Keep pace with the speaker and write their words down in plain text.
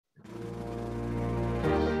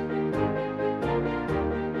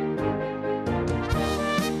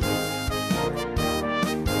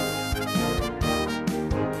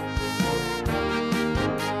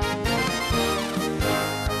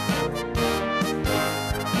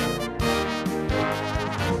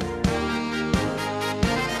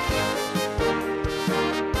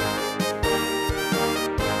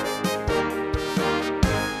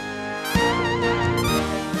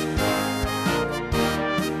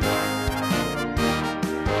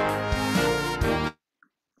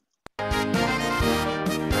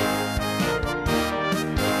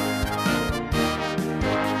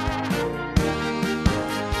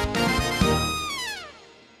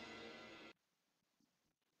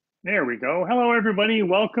There we go. Hello, everybody.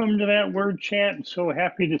 Welcome to that word chat. So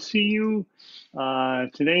happy to see you.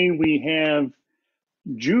 Today we have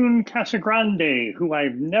June Casagrande, who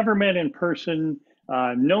I've never met in person,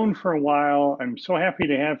 known for a while. I'm so happy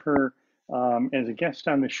to have her as a guest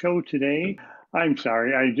on the show today. I'm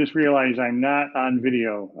sorry, I just realized I'm not on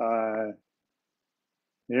video.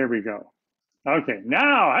 There we go. Okay,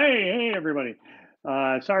 now, hey, everybody.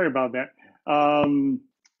 Sorry about that. Um,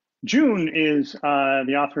 June is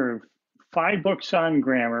the author of 5 books on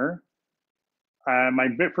grammar. My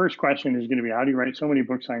first question is going to be, how do you write so many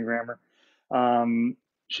books on grammar? Um,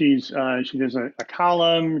 she does a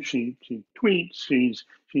column. She tweets. She's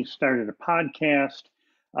started a podcast,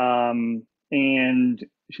 and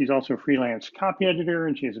she's also a freelance copy editor,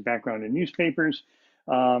 and she has a background in newspapers.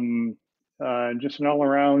 Um, just an all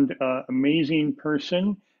around amazing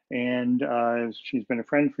person, and she's been a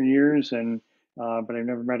friend for years. And but I've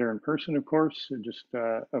never met her in person, of course. Just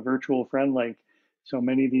a virtual friend, like so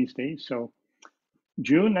many these days. So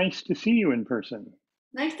June, nice to see you in person.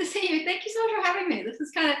 Nice to see you. Thank you so much for having me.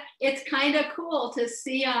 It's kind of cool to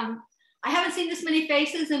see. I haven't seen this many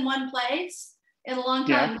faces in one place in a long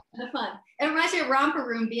Yeah. time. It's kind of fun. It reminds me of Romper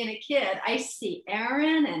Room being a kid. I see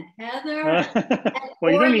Aaron and Heather Uh, and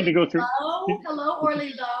well, you don't need Orly to go through. Lowe. You, Hello,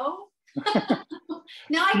 Orly Lowe.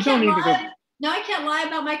 Now I you don't can't need to go. lie. Now I can't lie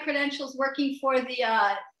about my credentials working for the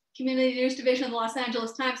community news division of the Los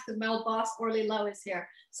Angeles Times because my old boss Orly Lowe is here.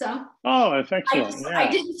 So Oh, that's excellent. I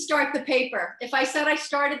Yeah. didn't start the paper. If I said I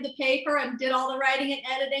started the paper and did all the writing and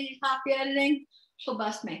editing and copy editing, she'll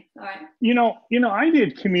bust me. All right. I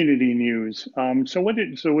did community news. So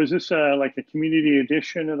was this like a community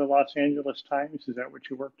edition of the Los Angeles Times? Is that what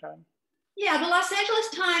you worked on? Yeah, the Los Angeles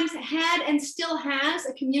Times had and still has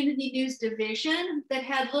a community news division that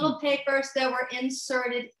had Hmm. little papers that were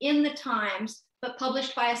inserted in the Times, but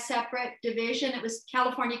published by a separate division. It was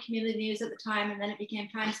California Community News at the time, and then it became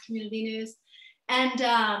Times Community News. And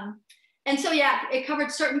and so yeah, it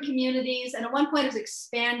covered certain communities, and at one point it was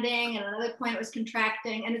expanding, and at another point it was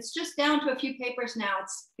contracting, and it's just down to a few papers now.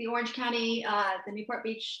 It's the Orange County, the Newport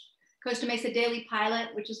Beach, Costa Mesa Daily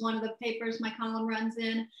Pilot, which is one of the papers my column runs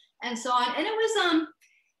in, and so on. And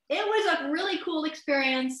it was a really cool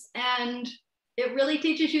experience, and it really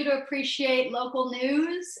teaches you to appreciate local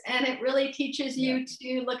news, and it really teaches Yeah. you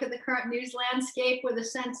to look at the current news landscape with a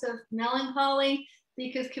sense of melancholy,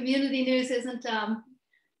 because community news isn't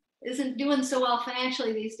doing so well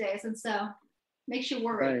financially these days, and so makes you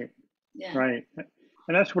worry. Right. Yeah. Right.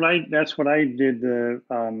 And that's what I did.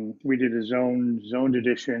 We did a zoned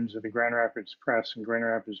editions of the Grand Rapids Press in Grand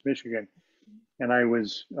Rapids, Michigan, and I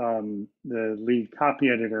was the lead copy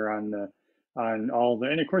editor on all the,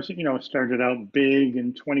 and of course, it started out big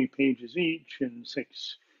and 20 pages each and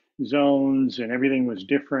 6 zones, and everything was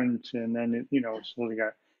different, and then it slowly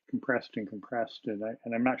got compressed and compressed, and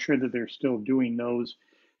I'm not sure that they're still doing those,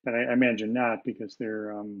 but I imagine not, because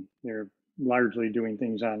they're largely doing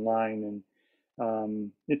things online.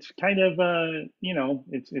 And it's kind of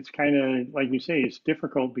it's kind of like you say, it's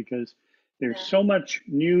difficult because there's Yeah. so much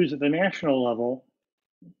news at the national level.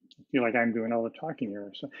 I feel like I'm doing all the talking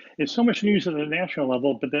here. So it's so much news at the national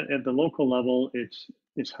level, but at the local level,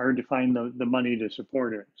 it's hard to find the money to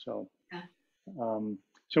support it. So Yeah. um,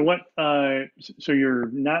 so what? So you're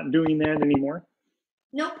not doing that anymore?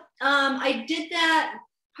 Nope. I did that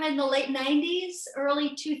probably in the late 90s,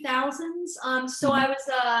 early 2000s. So Hmm. I was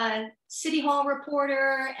a city hall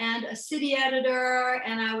reporter and a city editor,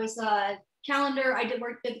 and I was a calendar. I did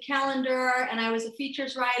the calendar, and I was a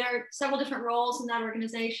features writer, several different roles in that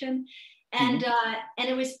organization. Hmm. And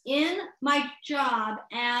it was in my job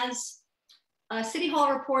as a city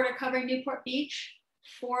hall reporter covering Newport Beach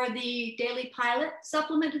for the Daily Pilot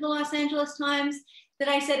supplement to the Los Angeles Times that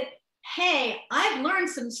I said, hey, I've learned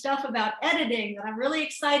some stuff about editing that I'm really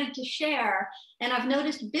excited to share. And I've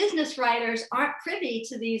noticed business writers aren't privy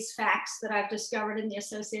to these facts that I've discovered in the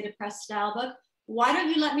Associated Press style book. Why don't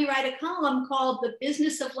you let me write a column called The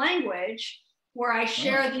Business of Language, where I Oh,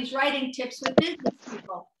 share these writing tips with business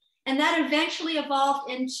people? And that eventually evolved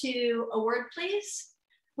into A Word Please,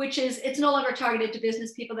 which is, it's no longer targeted to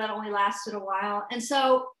business people. That only lasted a while. And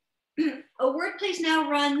so A Word Please now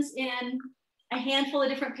runs in a handful of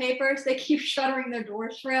different papers. They keep shuttering their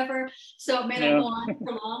doors forever, so it may not go no. on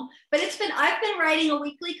for long. But I've been writing a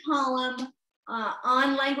weekly column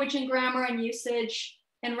on language and grammar and usage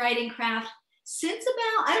and writing craft since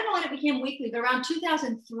about, I don't know when it became weekly, but around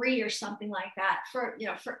 2003 or something like that. For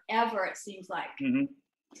forever, it seems like. Hmm.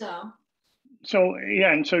 So So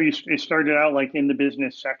yeah, and so you started out like in the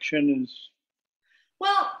business section is.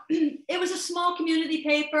 Well, it was a small community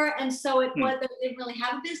paper, and so it was, they didn't really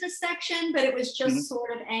have a business section, but it was just sort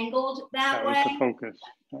of angled that That was the way. focus.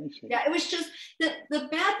 I see. Yeah, it was just the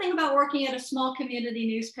bad thing about working at a small community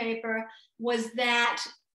newspaper was that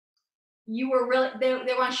you were really, they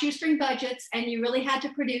were on shoestring budgets, and you really had to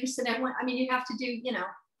produce, and everyone, I mean, you have to do, you know,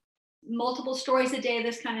 multiple stories a day,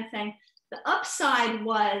 this kind of thing. The upside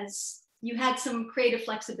was you had some creative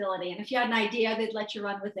flexibility, and if you had an idea, they'd let you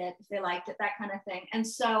run with it if they liked it, that kind of thing. And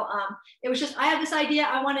so it was just, I have this idea,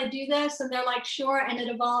 I want to do this, and they're like, sure. And it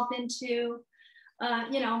evolved into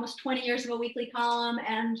you know, almost 20 years of a weekly column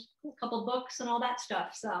and a couple books and all that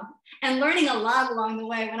stuff. So, and learning a lot along the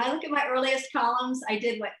way. When I look at my earliest columns, I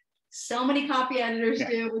did what so many copy editors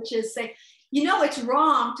do, which is say, you know, it's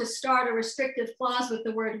wrong to start a restrictive clause with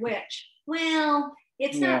the word which. Well,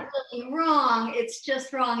 it's not really wrong. It's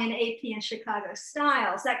just wrong in AP and Chicago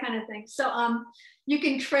styles, that kind of thing. So you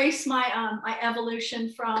can trace my my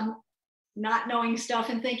evolution from not knowing stuff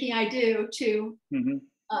and thinking I do to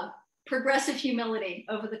progressive humility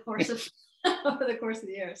over the course of over the course of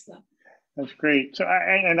the years. So that's great. So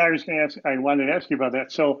I was going to ask, I wanted to ask you about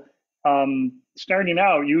that. So starting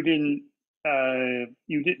out, you didn't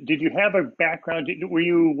did you have a background? Were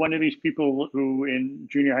you one of these people who in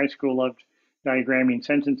junior high school loved diagramming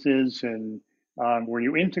sentences, and were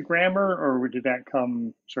you into grammar, or did that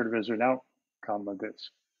come sort of as an outcome of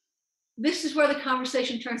this? This is where the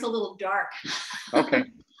conversation turns a little dark. Okay.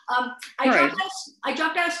 I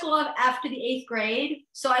dropped out of school after the 8th grade.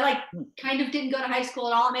 So I like kind of didn't go to high school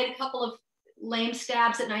at all. I made a couple of lame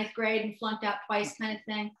stabs at 9th grade and flunked out twice, kind of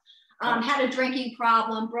thing. Had a drinking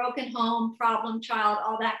problem, broken home, problem child,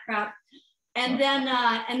 all that crap. And then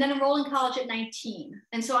enrolled in college at 19.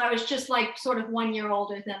 And so I was just like sort of 1 year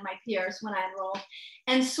older than my peers when I enrolled,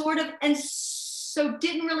 and so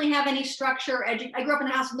didn't really have any structure. I grew up in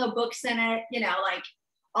a house with no books in it, you know, like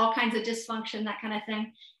all kinds of dysfunction, that kind of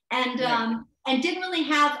thing. And didn't really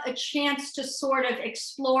have a chance to sort of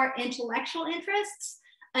explore intellectual interests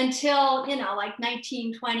until, you know, like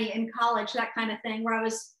 19, 20 in college, that kind of thing, where I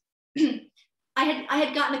was, I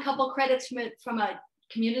had gotten a couple credits from a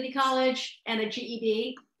community college and a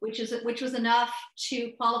GED, which was enough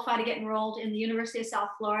to qualify to get enrolled in the University of South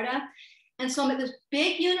Florida. And so I'm at this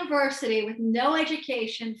big university with no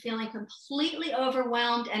education, feeling completely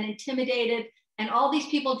overwhelmed and intimidated. And all these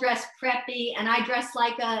people dress preppy, and I dress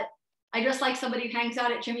like somebody who hangs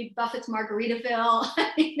out at Jimmy Buffett's Margaritaville,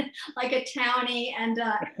 like a townie. And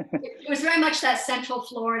it was very much that Central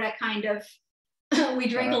Florida kind of, we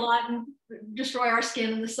drink a lot and destroy our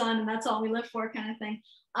skin in the sun, and that's all we live for, kind of thing.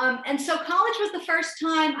 And so college was the first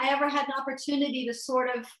time I ever had an opportunity to sort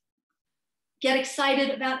of get excited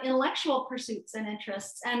about intellectual pursuits and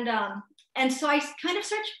interests. And so I kind of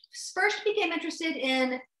first became interested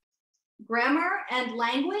in grammar and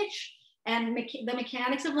language and the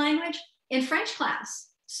mechanics of language in French class.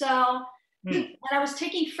 So, and I was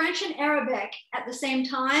taking French and Arabic at the same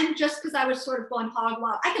time, just because I was sort of going hog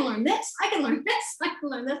wild. I can learn this, I can learn this, I can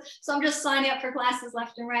learn this. So I'm just signing up for classes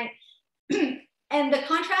left and right. And the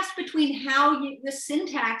contrast between the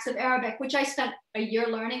syntax of Arabic, which I spent a year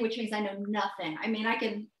learning, which means I know nothing. I mean, I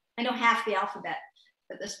know half the alphabet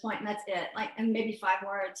at this point, and that's it, like, and maybe 5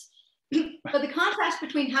 words. But the contrast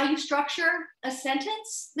between how you structure a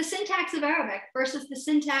sentence, the syntax of Arabic versus the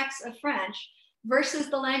syntax of French versus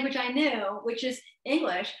the language I knew, which is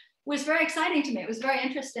English, was very exciting to me. It was very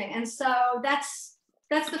interesting. And so that's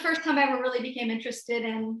the first time I ever really became interested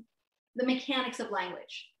in the mechanics of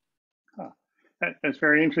language. That's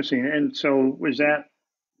very interesting. And so was that,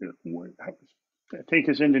 take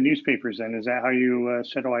us into newspapers then? Is that how you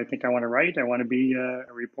said, oh, I think I want to write, I want to be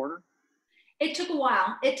a reporter? It took a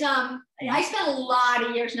while. I spent a lot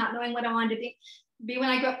of years not knowing what I wanted to be when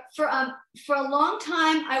I grew up. For a long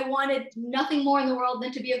time, I wanted nothing more in the world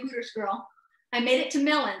than to be a Hooters girl. I made it to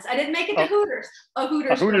Mellons. I didn't make it to Hooters. A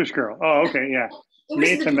Hooters girl. Oh, okay, yeah. It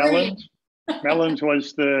was the dream. Mellons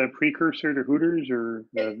was the precursor to Hooters, or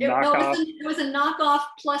the knockoff? It was a knockoff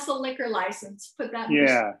plus a liquor license. Put that.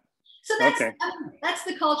 Yeah. So that's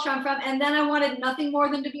the culture I'm from. And then I wanted nothing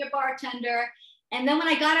more than to be a bartender. And then when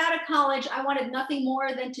I got out of college, I wanted nothing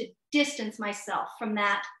more than to distance myself from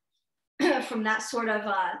that sort of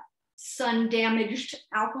sun-damaged,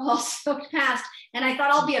 alcohol-soaked past. And I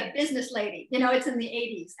thought, I'll be a business lady. You know, it's in the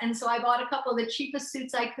 80s. And so I bought a couple of the cheapest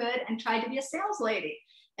suits I could and tried to be a sales lady,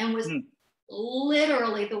 and was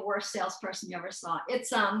literally the worst salesperson you ever saw.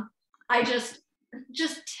 It's I just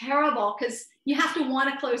terrible, because you have to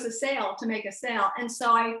want to close a sale to make a sale. And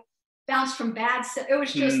so I bounced from bad. It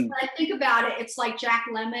was just, when I think about it, it's like Jack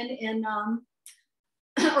Lemmon in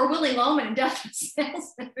or Willie Loman in Death of a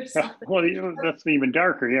Salesman or something. Well, that's even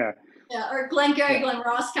darker. Yeah. Yeah, or Glengarry Glen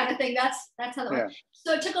Ross kind of thing. That's how that was.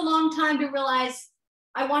 So it took a long time to realize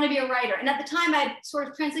I want to be a writer. And at the time, I'd sort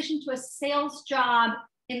of transitioned to a sales job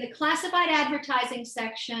in the classified advertising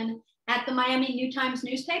section at the Miami New Times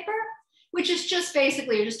newspaper, which is just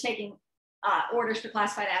basically you're just taking orders for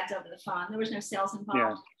classified ads over the phone. There was no sales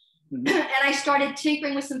involved. Yeah. Mm-hmm. And I started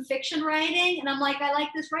tinkering with some fiction writing, and I'm like, I like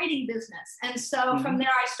this writing business. And so from there,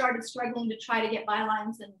 I started struggling to try to get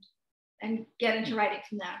bylines and get into writing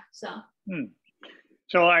from there. So.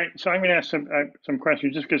 So I'm going to ask some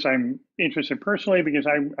questions just because I'm interested personally, because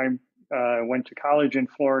I went to college in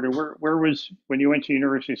Florida. Where was, when you went to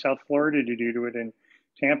University of South Florida, did you do it in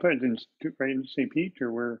Tampa, right in St. Pete,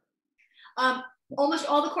 or where? Almost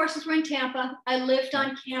all the courses were in Tampa. I lived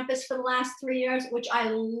on campus for the last 3 years, which I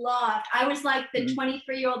loved. I was like the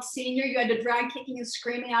 23-year-old senior you had to drag kicking and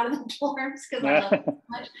screaming out of the dorms because I loved it so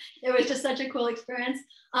much. It was just such a cool experience.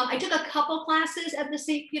 I took a couple classes at the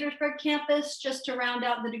St. Petersburg campus just to round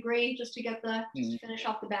out the degree, just to get just to finish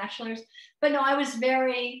off the bachelor's. But no, I was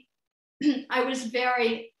very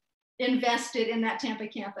invested in that Tampa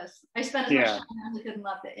campus. I spent as much time as I could and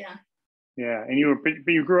loved it. Yeah. Yeah, and but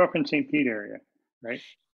you grew up in St. Pete area, right?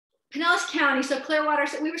 Pinellas County, so Clearwater.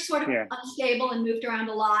 So we were sort of unstable and moved around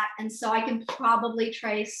a lot, and so I can probably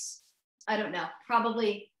trace, I don't know,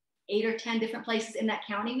 probably 8 or 10 different places in that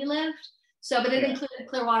county we lived. So, but it included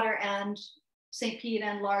Clearwater and St. Pete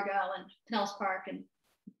and Largo and Pinellas Park, and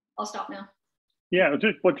I'll stop now. Yeah,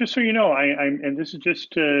 just so you know, I'm, and this is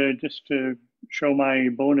just to show my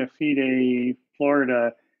bona fide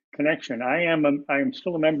Florida connection. I am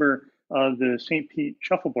still a member of the St. Pete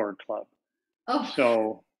Shuffleboard Club. Oh.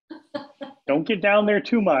 So don't get down there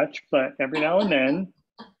too much, but every now and then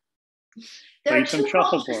there are two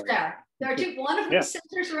cultures there. There are two. One of them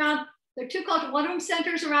centers around. There are two cultures. One of them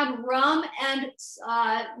centers around rum and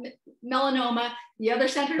melanoma. The other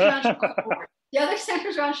centers around shuffleboard. The other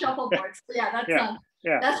centers around shuffleboards. So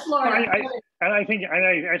that's Florida. I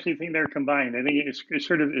actually think they're combined. I think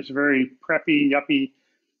it's very preppy, yuppie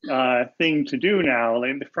thing to do now.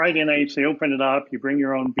 Like the Friday nights, they open it up. You bring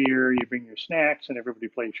your own beer, you bring your snacks, and everybody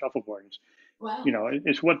plays shuffleboard. Wow. You know,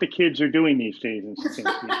 it's what the kids are doing these days.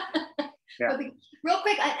 Yeah. Real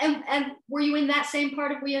quick, and were you in that same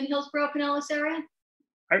part of Hillsborough, Pinellas area?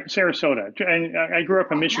 Sarasota, and I grew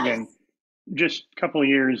up in Michigan. Nice. Just a couple of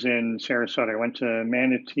years in Sarasota. I went to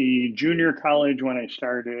Manatee Junior College when I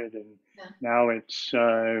started, and now it's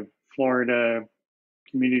Florida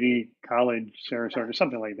Community College, Sarasota,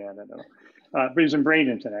 something like that. I don't know. But it was in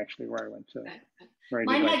Bradenton, actually, where I went to.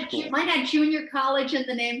 Mine had junior college in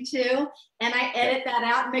the name too, and I edit that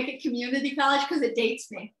out and make it community college because it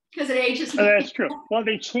dates me, because it ages me. That's true. Well,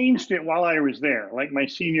 they changed it while I was there. Like my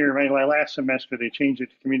last semester, they changed it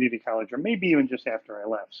to community college, or maybe even just after I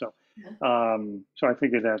left. So, so I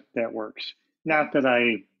figured that works. Not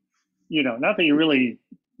that you really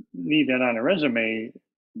need that on a resume,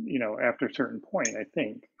 after a certain point, I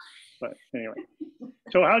think. But anyway,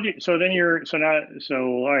 so all right. So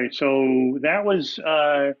that was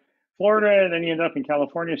Florida, and then you ended up in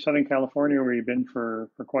California, Southern California, where you've been for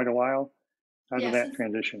quite a while. How did that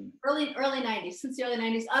transition? Early 90s, since the early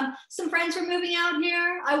 90s. Some friends were moving out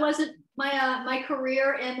here. I wasn't, my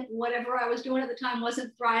career in whatever I was doing at the time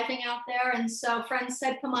wasn't thriving out there. And so friends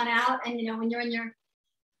said, come on out. And, when you're in your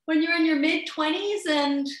mid 20s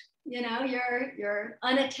and, you're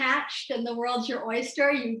unattached and the world's your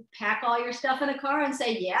oyster, you pack all your stuff in a car and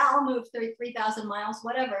say, yeah, I'll move 3,000 miles,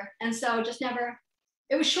 whatever. And so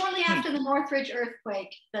it was shortly after the Northridge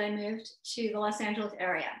earthquake that I moved to the Los Angeles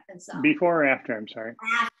area. And so before or after? I'm sorry.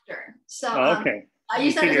 After. So okay. I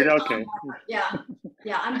used that as a okay.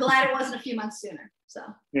 Yeah. I'm glad it wasn't a few months sooner. So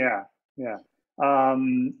yeah.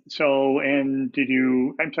 So, and did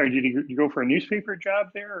you go for a newspaper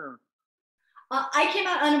job there? Or? I came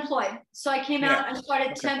out unemployed. So I came out and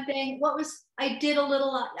started temping. I did a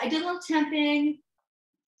little temping.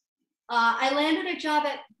 I landed a job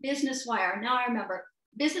at Business Wire. Now I remember.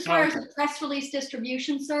 Business Wire is a press release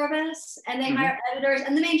distribution service, and they hire editors.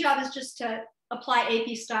 And the main job is just to apply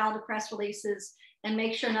AP style to press releases and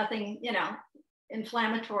make sure nothing,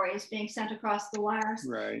 inflammatory is being sent across the wires.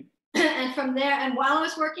 Right. And from there, and while I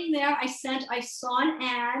was working there, I saw an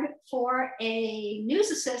ad for a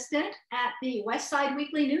news assistant at the West Side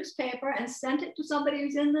Weekly newspaper and sent it to somebody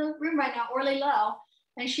who's in the room right now, Orly Lowe.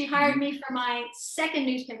 And she hired me for my second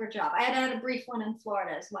newspaper job. I had a brief one in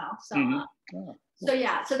Florida as well. So,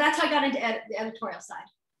 so that's how I got into the editorial side.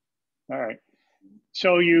 All right.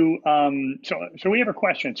 So you, so we have a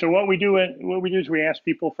question. So what we do is we ask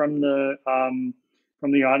people from the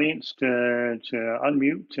from the audience to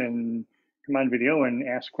unmute and come on video and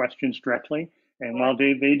ask questions directly. And while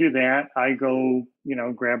they do that, I go,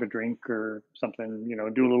 grab a drink or something,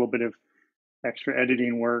 do a little bit of extra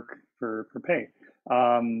editing work for pay.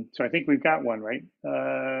 So I think we've got one, right,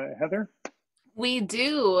 Heather? We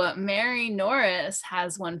do. Mary Norris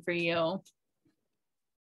has one for you.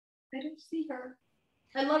 I don't see her.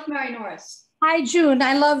 I love Mary Norris. Hi, June.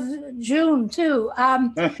 I love June too.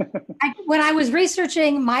 When I was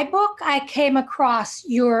researching my book, I came across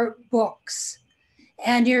your books.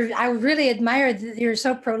 And I really admire that you're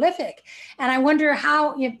so prolific. And I wonder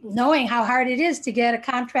how, knowing how hard it is to get a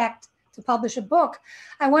contract to publish a book,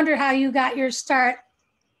 I wonder how you got your start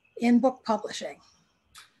in book publishing.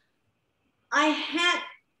 I had,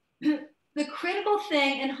 the critical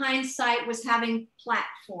thing in hindsight was having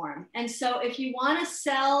platform. And so if you want to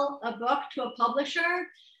sell a book to a publisher,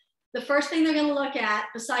 the first thing they're going to look at,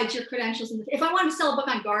 besides your credentials, if I wanted to sell a book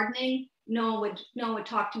on gardening, no one would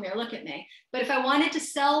talk to me or look at me. But if I wanted to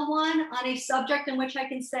sell one on a subject in which I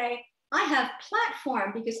can say, I have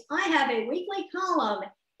platform because I have a weekly column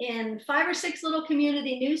in 5 or 6 little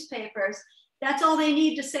community newspapers, that's all they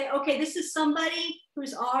need to say, okay, this is somebody who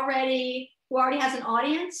already has an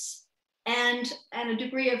audience and a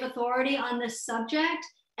degree of authority on this subject.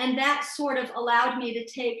 And that sort of allowed me to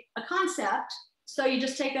take a concept. So you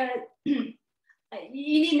just take you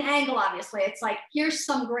need an angle, obviously. It's like, here's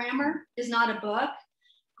some grammar is not a book.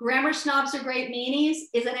 Grammar snobs are great meanies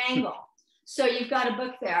is an angle. So you've got a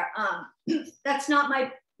book there. That's not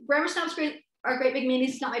my, grammar snobs are great big meanies.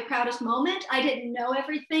 It's not my proudest moment. I didn't know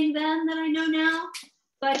everything then that I know now,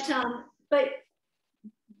 but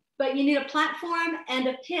you need a platform and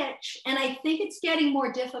a pitch. And I think it's getting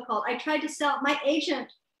more difficult. I tried to sell, my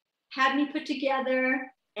agent had me put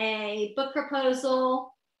together a book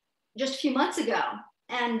proposal just a few months ago.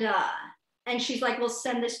 And she's like, we'll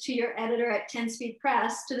send this to your editor at 10 Speed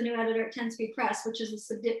Press, to the new editor at 10 Speed Press, which is a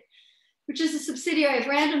subsidiary of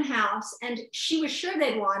Random House. And she was sure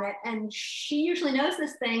they'd want it. And she usually knows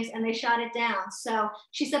these things, and they shot it down. So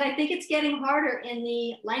she said, I think it's getting harder in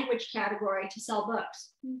the language category to sell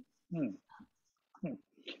books.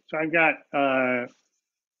 So I've got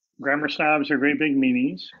grammar snobs are great big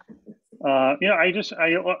meanies. I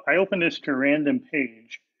opened this to random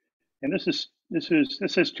page, and this is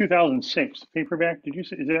 2006 paperback. Did you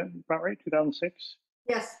say, is that about right? 2006?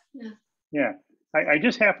 Yes. Yeah. Yeah. I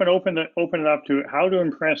just happened to open it up to how to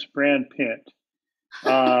impress Brad Pitt.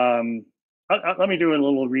 Let me do a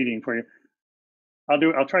little reading for you.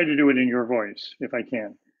 I'll try to do it in your voice if I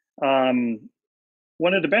can.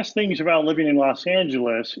 One of the best things about living in Los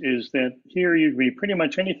Angeles is that here you can be pretty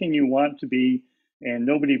much anything you want to be, and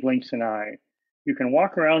nobody blinks an eye. You can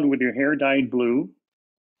walk around with your hair dyed blue.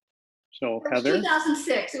 So Heather,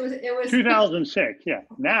 2006. It was 2006. Yeah.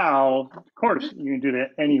 Now, of course, you can do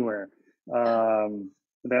that anywhere. Anyway.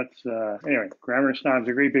 Grammar snobs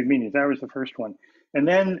are great big meanings. That was the first one, and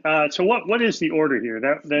then so what is the order here?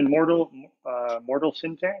 Then mortal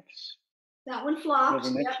syntax. That one flopped.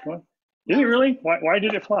 The next one. Did it really? Why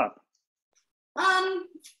did it flop?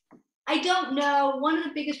 I don't know. One of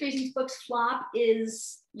the biggest reasons books flop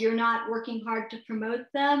is you're not working hard to promote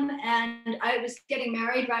them. And I was getting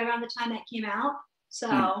married right around the time that came out, so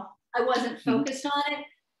I wasn't focused on it.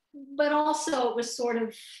 But also, it was sort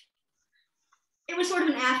of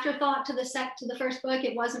an afterthought to the first book.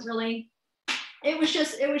 It wasn't really. It was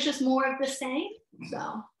just more of the same.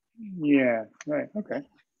 So. Yeah. Right. Okay.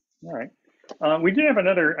 All right. We did have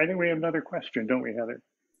another. I think we have another question, don't we, Heather?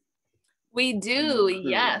 We do.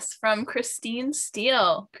 Yes, from Christine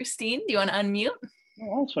Steele. Christine, do you want to unmute?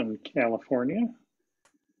 Also in California.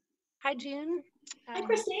 Hi, June. Hi,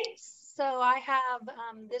 Christine. So I have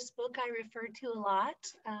this book I refer to a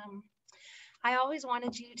lot. I always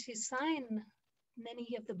wanted you to sign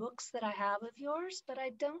many of the books that I have of yours, but I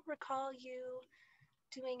don't recall you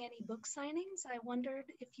doing any book signings. I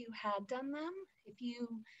wondered if you had done them, if you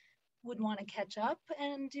would want to catch up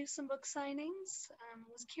and do some book signings.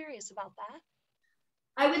 Was curious about that.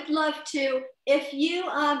 I would love to. If you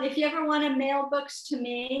ever want to mail books to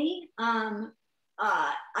me, I'll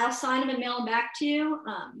sign them and mail them back to you.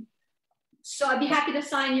 So I'd be happy to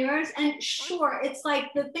sign yours. And sure, it's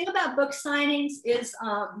like the thing about book signings is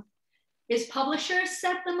publishers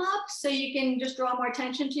set them up so you can just draw more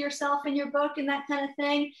attention to yourself in your book and that kind of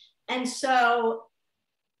thing. And so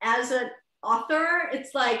as an author,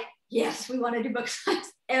 it's like, yes, we want to do book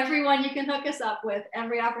signs. Everyone you can hook us up with,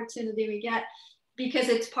 every opportunity we get, because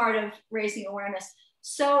it's part of raising awareness.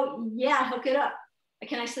 So yeah, hook it up.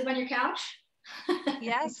 Can I sleep on your couch?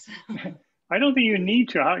 Yes. I don't think you need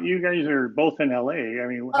to. How, you guys are both in LA. I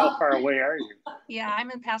mean, how far away are you? Yeah,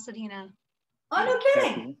 I'm in Pasadena. Oh, no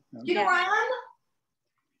kidding. Do you know where I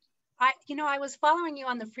I was following you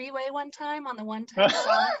on the freeway one time on the 110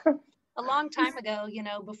 South a long time ago,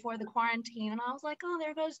 before the quarantine. And I was like, oh,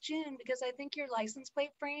 there goes June, because I think your license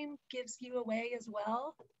plate frame gives you away as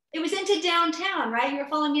well. It was into downtown, right? You were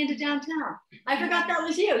following me into downtown. I forgot that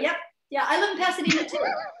was you. Yep. Yeah, I live in Pasadena too.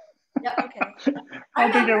 Yep. Okay.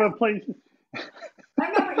 How big of a place? I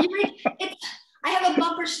remember I have a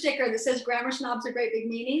bumper sticker that says "Grammar snobs are great big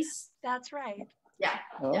meanies." That's right. Yeah.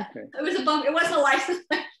 Oh, yeah. okay. It was a bumper. It wasn't a license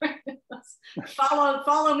plate.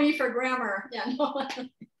 Follow me for grammar. Yeah. No.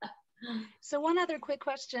 So one other quick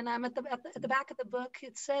question. At the back of the book,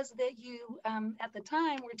 it says that you, at the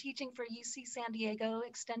time, were teaching for UC San Diego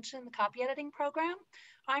Extension, the copy editing program.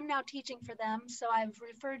 I'm now teaching for them, so I've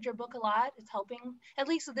referred your book a lot. It's helping, at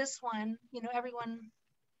least with this one. Everyone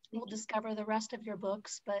will discover the rest of your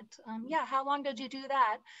books. But yeah, how long did you do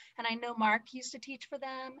that? And I know Mark used to teach for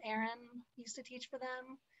them. Aaron used to teach for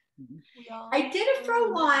them. I did it for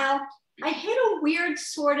a while. I hit a weird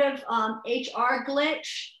sort of HR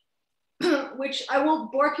glitch, which I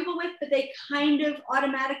won't bore people with, but they kind of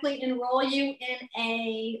automatically enroll you in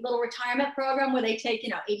a little retirement program where they take,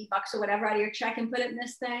 $80 or whatever out of your check and put it in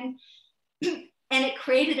this thing. And it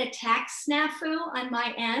created a tax snafu on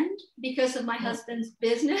my end because of my husband's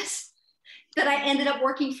business that I ended up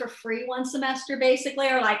working for free one semester, basically,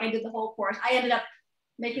 or like I did the whole course. I ended up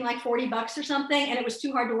making like $40 or something, and it was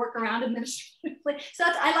too hard to work around administratively. So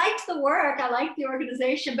I liked the work, I liked the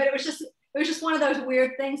organization, but it was just one of those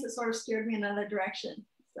weird things that sort of steered me in another direction.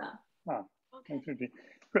 So. Oh, okay.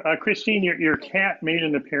 Christine, your cat made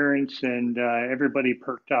an appearance, and everybody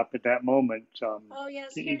perked up at that moment. Oh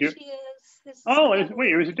yes, here she is.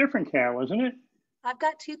 Wait, it was a different cat, wasn't it? I've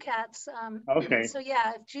got two cats. Okay. So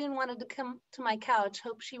yeah, if June wanted to come to my couch,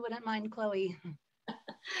 hope she wouldn't mind Chloe.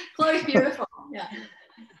 Chloe's beautiful. Yeah.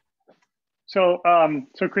 So,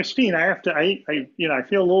 Christine, I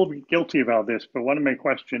feel a little bit guilty about this, but one of my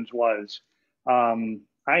questions was, I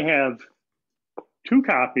have 2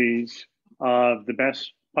 copies of the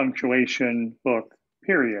best punctuation book,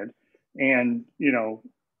 period. And,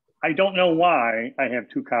 I don't know why I have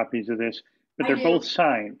 2 copies of this, but they're both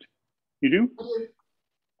signed. You do? I do.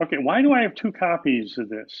 Okay, why do I have 2 copies of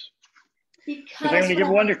this? Because I'm going to give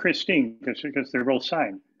one to Christine because they're both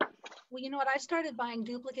signed. Well, you know what? I started buying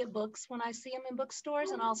duplicate books when I see them in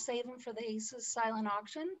bookstores, and I'll save them for the Aces silent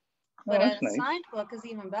auction. But a signed book is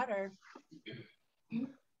even better.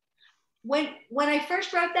 When I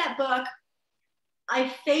first wrote that book, I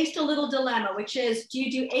faced a little dilemma, which is, do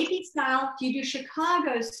you do AP style? Do you do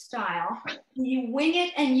Chicago style? Do you wing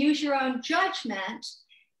it and use your own judgment?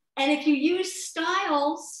 And if you use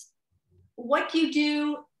styles, what do you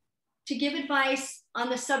do to give advice on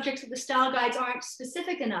the subjects that the style guides aren't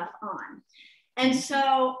specific enough on? And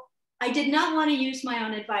so I did not want to use my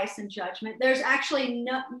own advice and judgment. There's actually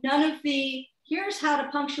none of the, here's how to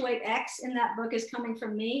punctuate X in that book is coming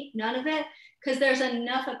from me, none of it, because there's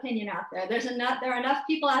enough opinion out there. There are enough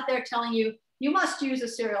people out there telling you, you must use a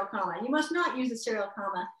serial comma, you must not use a serial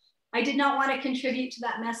comma. I did not want to contribute to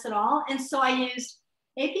that mess at all. And so I used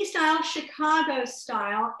AP style, Chicago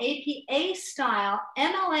style, APA style,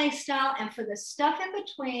 MLA style, and for the stuff in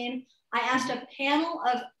between, I asked a panel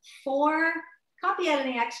of 4 copy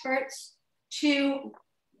editing experts to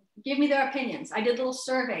give me their opinions. I did little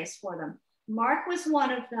surveys for them. Mark was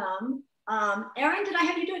one of them. Aaron, did I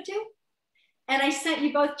have you do it too? And I sent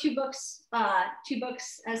you both 2 books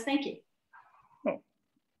as thank you. Oh,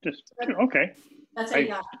 just 2, okay. That's how you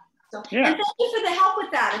got it. So, yeah. And thank you for the help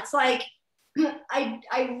with that. It's like, I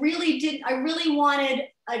really wanted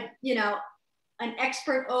an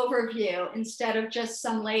expert overview instead of just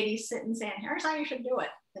some lady sitting saying, here's how you should do it.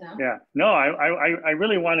 Yeah, no, I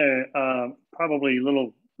really want to probably a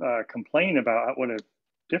little complain about what a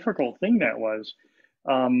difficult thing that was.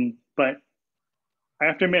 But I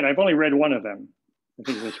have to admit, I've only read one of them. I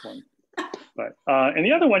think this one. But and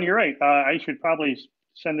the other one, you're right. I should probably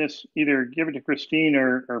send this, either give it to Christine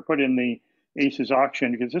or put in the Aces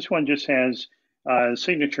auction, because this one just has a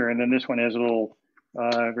signature, and then this one has a little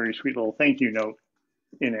very sweet little thank you note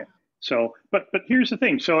in it. So, but here's the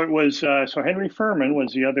thing. So it was so Henry Furman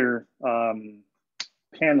was the other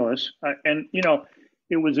panelist, and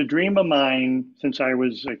it was a dream of mine since I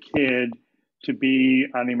was a kid to be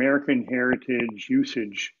on the American Heritage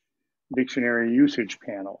Usage Dictionary usage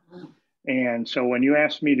panel. And so when you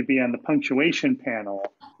asked me to be on the punctuation panel,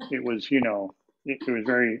 it was it was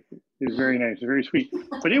very nice, very sweet,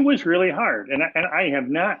 but it was really hard. And I have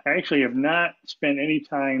not spent any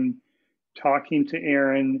time talking to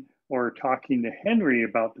Aaron or talking to Henry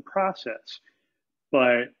about the process.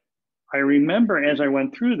 But I remember as I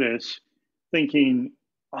went through this thinking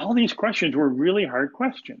all these questions were really hard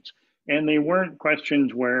questions. And they weren't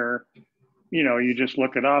questions where, you just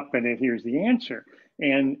look it up and here's the answer.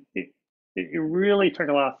 And it really took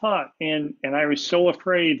a lot of thought. And I was so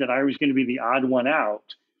afraid that I was going to be the odd one out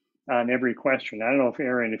on every question. I don't know if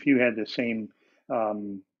Aaron, if you had the same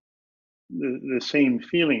the same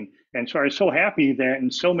feeling. And so I was so happy that in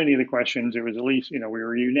so many of the questions, it was at least, we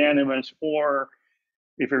were unanimous, or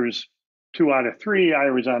if it was 2 out of 3, I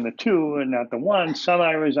was on the 2 and not the 1. Some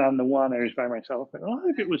I was on the 1, I was by myself. But a lot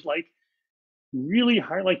of it was like really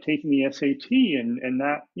hard, like taking the SAT and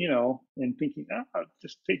not, and thinking, I'll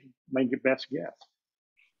just take my best guess.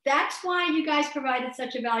 That's why you guys provided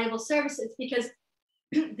such a valuable service. It's because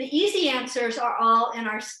the easy answers are all in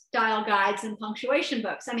our style guides and punctuation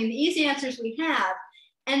books. I mean, the easy answers we have.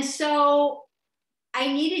 And so I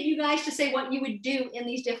needed you guys to say what you would do in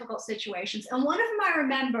these difficult situations. And one of them I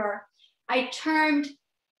remember, I termed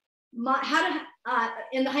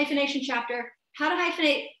in the hyphenation chapter, how to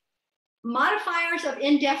hyphenate modifiers of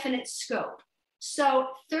indefinite scope. So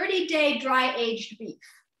 30-day dry aged beef.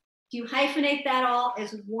 Do you hyphenate that all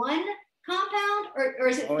as one compound, or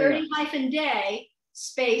is it 30 hyphen day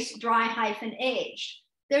space dry hyphen aged?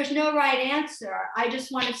 There's no right answer. I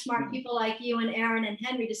just wanted smart people like you and Aaron and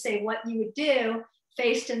Henry to say what you would do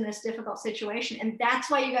faced in this difficult situation. And that's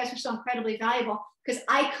why you guys are so incredibly valuable, because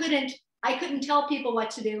I couldn't tell people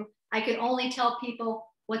what to do. I could only tell people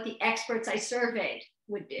what the experts I surveyed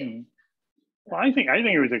would do. Well, I think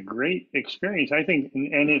it was a great experience. I think,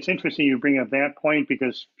 and it's interesting you bring up that point,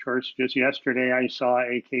 because first, just yesterday, I saw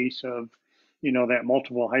a case of, that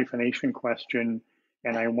multiple hyphenation question,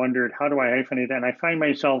 and I wondered, how do I hyphenate that? And I find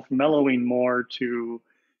myself mellowing more to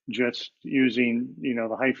just using,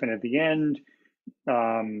 the hyphen at the end.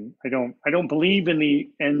 I don't believe in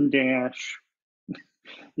the N dash,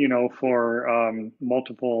 for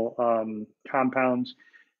multiple compounds.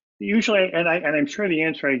 Usually, and I'm sure the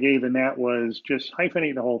answer I gave in that was just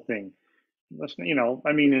hyphenate the whole thing.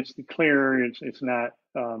 I mean, it's clear. It's not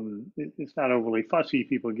overly fussy.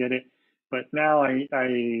 People get it. But now I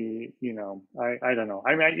don't know.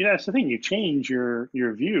 I mean, that's the thing. You change your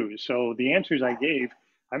views. So the answers I gave,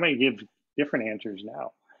 I might give different answers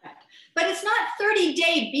now. But it's not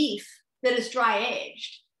 30-day beef that is dry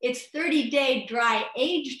aged. It's 30-day dry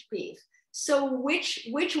aged beef. So which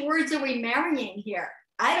words are we marrying here?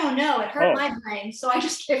 I don't know. It hurt my brain, so I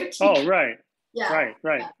just gave it to you. Oh, right. Yeah. Right.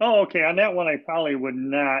 Yeah. Oh, okay. On that one, I probably would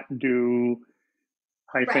not do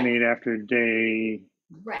hyphenate after day.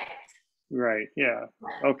 Right. Right. Yeah.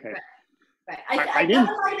 Right. Okay. Right. I that didn't.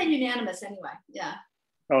 might have been unanimous anyway. Yeah.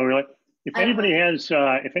 Oh, really? If anybody has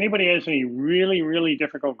any really, really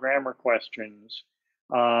difficult grammar questions,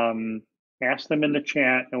 ask them in the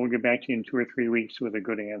chat, and we'll get back to you in 2 or 3 weeks with a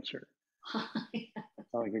good answer. Yeah.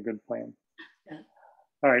 Sounds like a good plan. Yeah.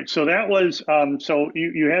 All right, so that was so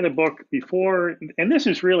you had a book before, and this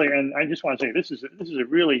is really, and I just want to say this is a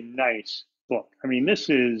really nice book. I mean, this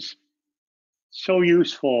is so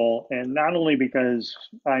useful, and not only because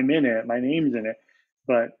I'm in it, my name's in it,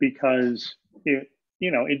 but because it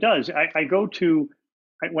does. I go to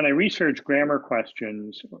when I research grammar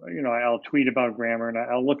questions, I'll tweet about grammar and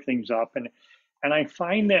I'll look things up, and I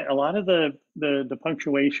find that a lot of the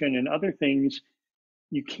punctuation and other things,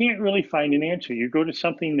 you can't really find an answer. You go to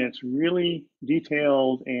something that's really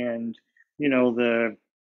detailed, and I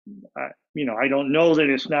don't know that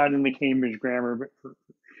it's not in the Cambridge Grammar,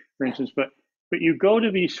 for instance, but you go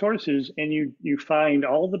to these sources and you find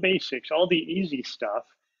all the basics, all the easy stuff,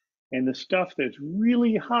 and the stuff that's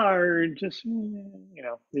really hard, just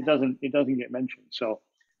it doesn't get mentioned. So,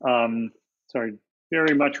 sorry,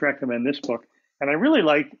 very much recommend this book, and I really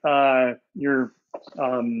like your.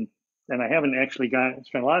 And I haven't actually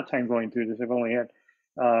spent a lot of time going through this. I've only had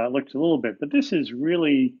looked a little bit, but this is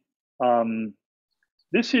really,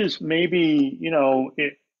 this is maybe,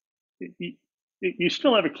 you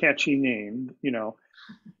still have a catchy name,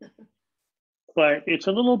 but it's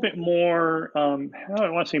a little bit more, I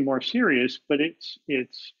don't want to say more serious, but it's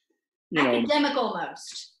academic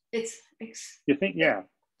almost. It's you think, yeah.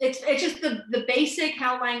 It's just the basic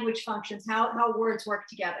how language functions, how words work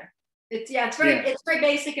together. It's very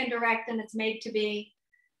basic and direct, and it's made to be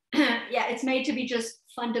it's made to be just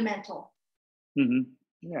fundamental. Mm-hmm.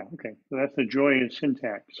 Yeah. Okay. So that's the joy of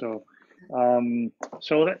syntax. So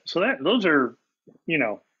those are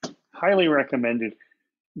highly recommended.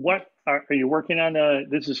 What are you working on?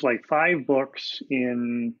 This is like 5 books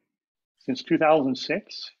since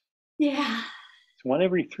 2006. Yeah. It's one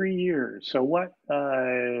every 3 years. So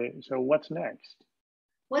what's next?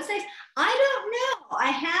 What's next? I don't know.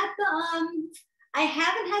 I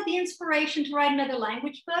haven't had the inspiration to write another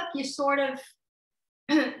language book. You sort of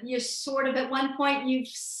at one point you've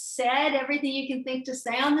said everything you can think to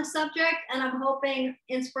say on the subject, and I'm hoping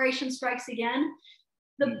inspiration strikes again.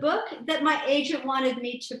 The book that my agent wanted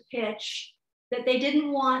me to pitch that they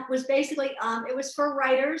didn't want was basically, it was for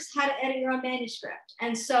writers, how to edit your own manuscript.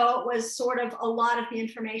 And so it was sort of a lot of the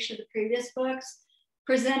information of the previous books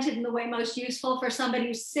presented in the way most useful for somebody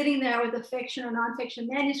who's sitting there with a fiction or nonfiction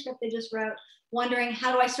manuscript they just wrote, wondering,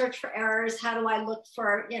 how do I search for errors? How do I look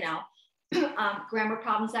for, grammar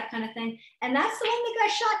problems, that kind of thing. And that's the one that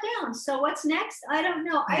got shot down. So what's next? I don't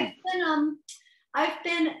know. I've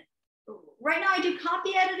been, right now I do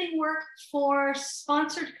copy editing work for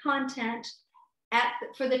sponsored content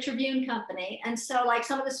for the Tribune Company. And so like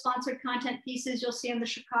some of the sponsored content pieces you'll see in the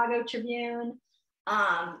Chicago Tribune,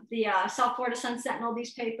 the South Florida Sun Sentinel,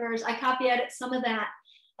 these papers, I copy edit some of that.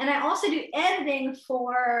 And I also do editing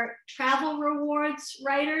for travel rewards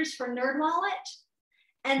writers for NerdWallet.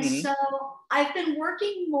 And so I've been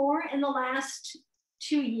working more in the last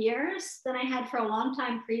 2 years than I had for a long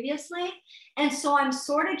time previously. And so I'm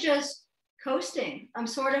sort of just coasting. I'm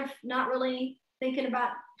sort of not really thinking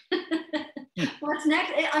about what's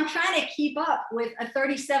next. I'm trying to keep up with a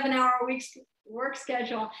 37-hour a week work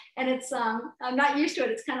schedule. And it's, I'm not used to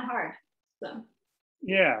it. It's kind of hard. So.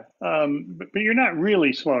 Yeah, but you're not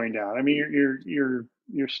really slowing down. I mean,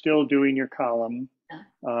 you're still doing your column.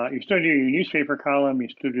 You still do your newspaper column. You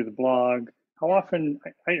still do the blog. How often?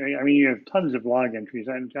 I mean, you have tons of blog entries.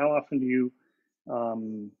 And how often do you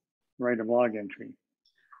write a blog entry?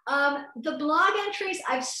 The blog entries,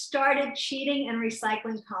 I've started cheating and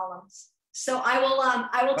recycling columns. So I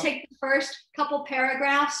will take the first couple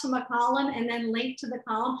paragraphs from a column and then link to the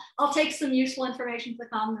column. I'll take some useful information from the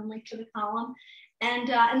column and link to the column. And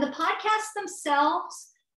the podcasts themselves,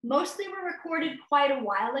 mostly were recorded quite a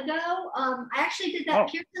while ago. I actually did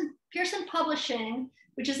that. Pearson Publishing,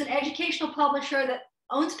 which is an educational publisher that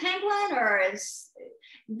owns Penguin, or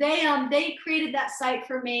they created that site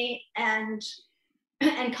for me and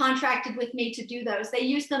contracted with me to do those. They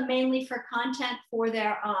use them mainly for content for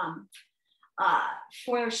their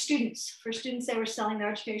for students. For students, they were selling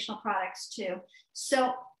their educational products too.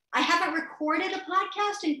 So I haven't recorded a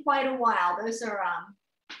podcast in quite a while. Those are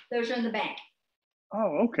in the bank.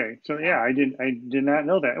 Oh, okay. So yeah, I did not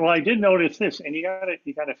know that. Well, I did notice this, and you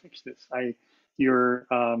gotta fix this. Your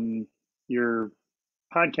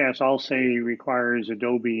podcast, I'll say, requires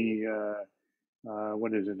Adobe.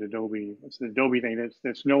 What is it? Adobe. What's the Adobe thing?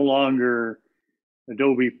 That's no longer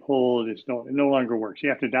Adobe pulled. It no longer works. You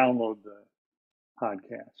have to download the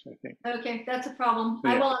podcast, I think. Okay, that's a problem.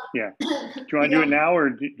 So, yeah, I will. Yeah. Do you want to do it now,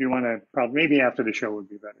 or do you want to? Probably maybe after the show would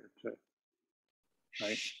be better.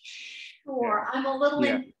 Right. Sure. Yeah. I'm a little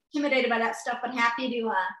intimidated by that stuff, but happy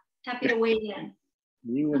to weigh in.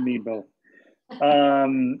 You and me both. All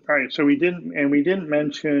right. So we didn't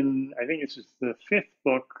mention. I think this is the 5th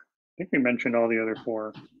book. I think we mentioned all the other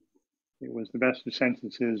 4. It was the best of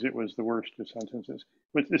sentences. It was the worst of sentences.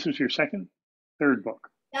 But this is your 3rd book.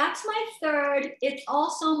 That's my 3rd. It's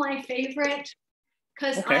also my favorite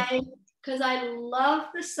because I love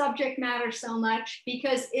the subject matter so much,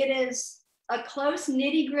 because it is a close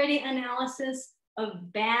nitty-gritty analysis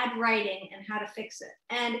of bad writing and how to fix it.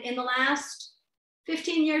 And in the last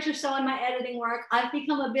 15 years or so in my editing work, I've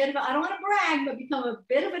become a bit of, I don't want to brag, but become a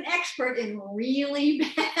bit of an expert in really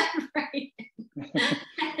bad writing.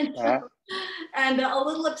 and a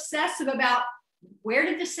little obsessive about, where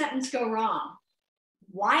did the sentence go wrong?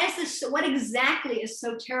 Why is this, what exactly is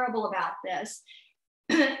so terrible about this?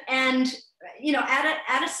 And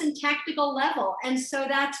at a syntactical level. And so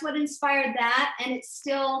that's what inspired that. And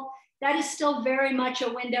that is still very much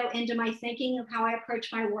a window into my thinking of how I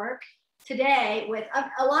approach my work today. With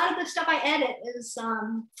a lot of the stuff I edit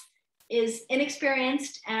is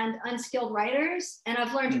inexperienced and unskilled writers. And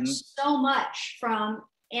I've learned so much from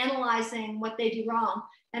analyzing what they do wrong.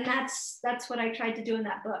 And that's what I tried to do in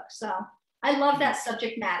that book. So I love that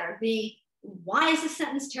subject matter. Why is the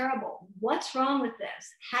sentence terrible? What's wrong with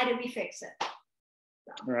this? How do we fix it?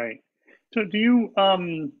 So. Right. So do you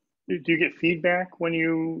get feedback when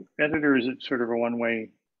you edit, or is it sort of a one-way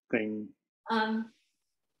thing? Not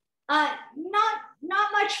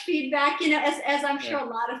much feedback. As I'm sure a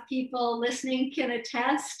lot of people listening can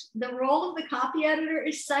attest, the role of the copy editor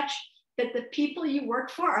is such that the people you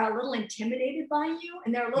work for are a little intimidated by you,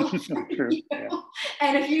 and they're a little afraid of you. Yeah.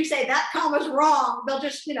 And if you say that comma's wrong, they'll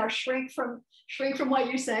just shrink from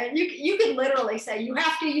what you say. You can literally say, you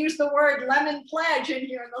have to use the word lemon pledge in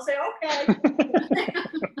here, and they'll say, okay.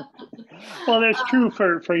 Well, that's true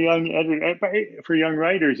for young for young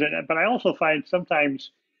writers, but I also find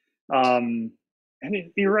sometimes, um,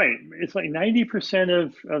 you're right. It's like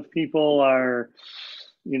 90% of people are,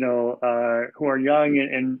 who are young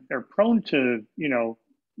and are prone to,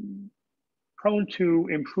 prone to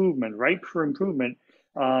improvement, ripe for improvement.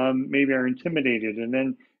 Maybe are intimidated, and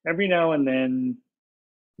then every now and then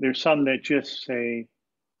there's some that just say,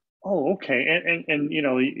 "Oh, okay," and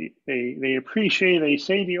they appreciate. They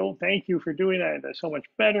say to you, "Oh, thank you for doing that. That's so much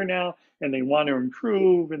better now," and they want to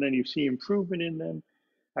improve, and then you see improvement in them.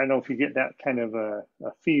 I don't know if you get that kind of a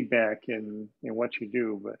feedback in what you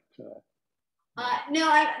do, but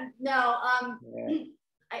no, yeah.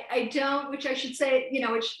 I don't, which I should say,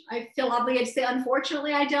 which I feel obligated to say,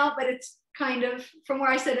 unfortunately, I don't, but it's kind of, from where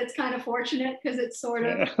I said, it's kind of fortunate because it's sort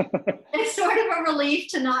of, it's sort of a relief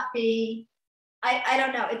to not be, I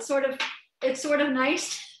don't know, it's sort of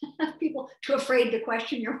nice people too afraid to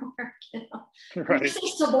question your work, Right. It's a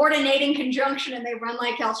subordinating conjunction and they run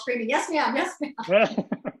like hell screaming, yes, ma'am, yes,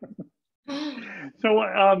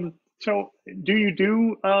 ma'am. So do you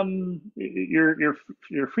do your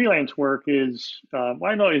freelance work is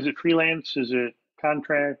I know, is it freelance? Is it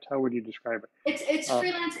contract? How would you describe it? It's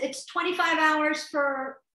freelance. It's 25 hours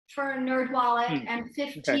for NerdWallet and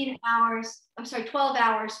 15 hours. I'm sorry, 12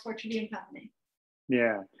 hours for Tribune Company.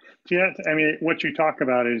 Yeah. See, I mean, what you talk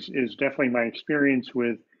about is definitely my experience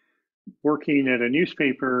with working at a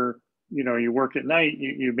newspaper. You work at night.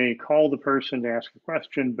 You may call the person to ask a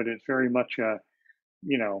question, but it's very much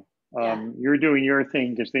you're doing your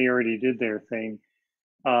thing because they already did their thing.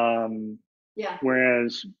 Yeah.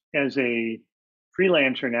 Whereas as a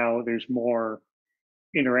freelancer now, there's more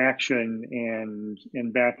interaction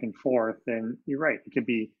and back and forth. And you're right, it could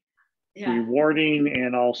be rewarding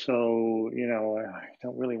and also, I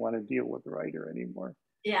don't really want to deal with the writer anymore.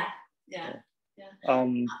 Yeah.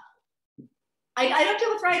 I don't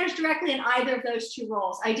deal with writers directly in either of those two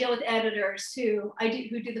roles. I deal with editors who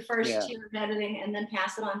do the first tier of editing and then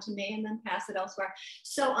pass it on to me and then pass it elsewhere.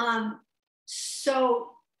 So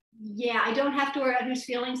yeah, I don't have to worry about whose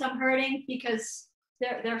feelings I'm hurting because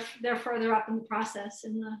they're further up in the process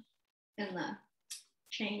in the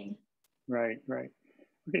chain. Right.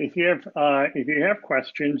 Okay, if you have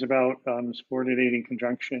questions about subordinating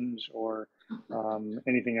conjunctions or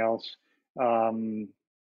anything else,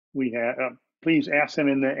 we have please ask them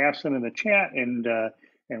in the chat and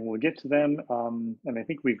we'll get to them. And I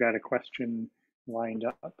think we've got a question lined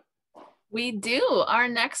up. We do. Our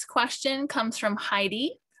next question comes from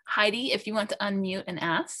Heidi. Heidi, if you want to unmute and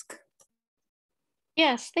ask.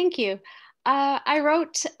 Yes, thank you. I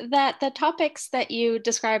wrote that the topics that you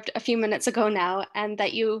described a few minutes ago now and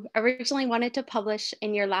that you originally wanted to publish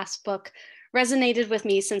in your last book resonated with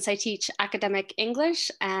me since I teach academic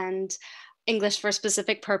English and English for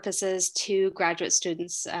specific purposes to graduate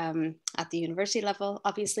students at the university level,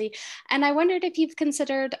 obviously. And I wondered if you've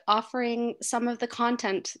considered offering some of the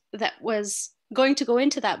content that was going to go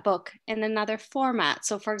into that book in another format.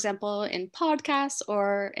 So for example, in podcasts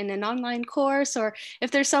or in an online course, or if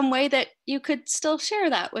there's some way that you could still share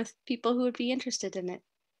that with people who would be interested in it.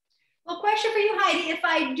 Well, question for you, Heidi. If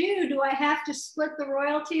I do I have to split the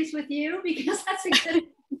royalties with you? Because that's a good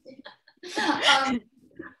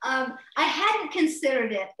I hadn't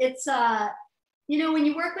considered it. It's when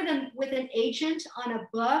you work with an agent on a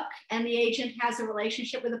book and the agent has a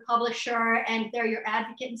relationship with a publisher and they're your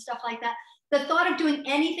advocate and stuff like that, the thought of doing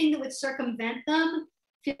anything that would circumvent them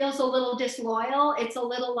feels a little disloyal. It's a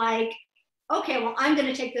little like, okay, well, I'm going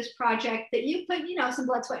to take this project that you put, some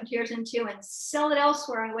blood, sweat, and tears into and sell it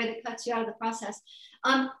elsewhere in a way that cuts you out of the process.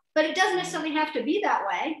 But it doesn't necessarily have to be that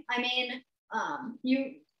way. I mean,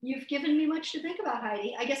 you've given me much to think about,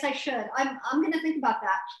 Heidi. I guess I should. I'm going to think about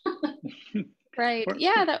that. Right.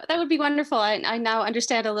 Yeah, that would be wonderful. I now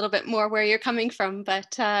understand a little bit more where you're coming from.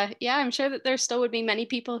 But yeah, I'm sure that there still would be many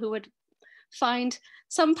people who would find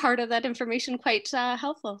some part of that information quite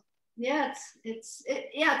helpful. Yeah,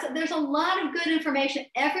 there's a lot of good information.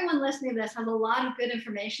 Everyone listening to this has a lot of good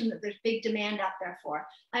information that there's big demand out there for.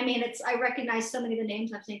 I mean, I recognize so many of the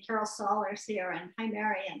names. I'm saying Carol Sollers here and Hi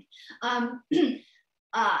Marian.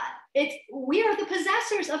 We are the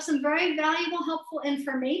possessors of some very valuable, helpful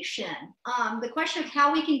information. The question of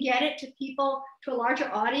how we can get it to people, to a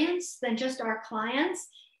larger audience than just our clients,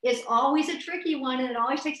 is always a tricky one, and it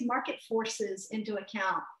always takes market forces into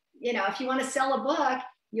account. If you want to sell a book,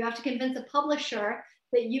 you have to convince a publisher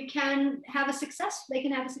that you can have a success, they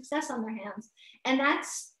can have a success on their hands. And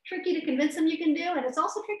that's tricky to convince them you can do, and it's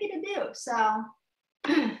also tricky to do, so.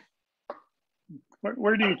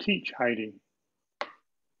 Where do you teach, Heidi?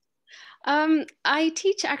 I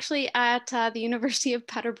teach actually at the University of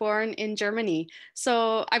Paderborn in Germany.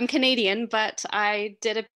 So I'm Canadian, but I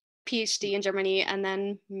did a PhD in Germany and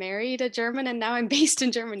then married a German, and now I'm based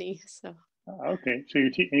in Germany. So. Okay, so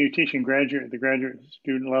you're teaching the graduate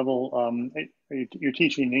student level. You're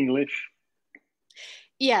teaching English.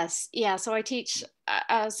 Yes, yeah. So I teach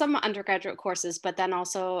some undergraduate courses, but then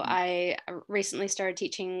also I recently started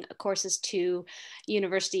teaching courses to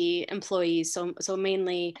university employees. So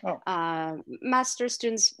mainly master's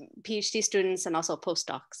students, PhD students, and also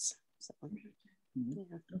postdocs. So,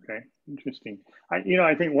 yeah. Okay, interesting.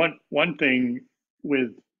 I think one thing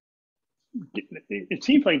with it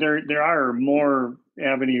seems like there are more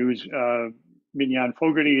avenues. Mignon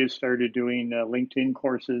Fogarty has started doing LinkedIn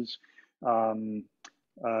courses. Um,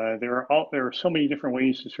 there are so many different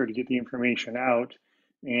ways to sort of get the information out,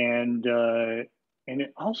 and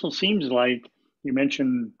it also seems like you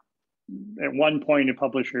mentioned at one point a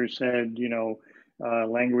publisher said,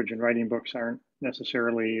 language and writing books aren't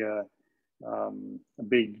necessarily a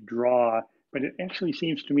big draw, but it actually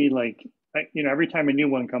seems to me like every time a new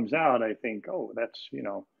one comes out, I think, oh, that's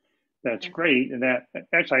great, and that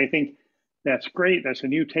actually I think that's great. That's a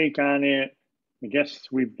new take on it. I guess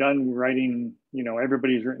we've done writing,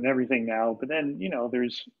 everybody's written everything now, but then,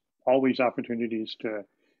 there's always opportunities to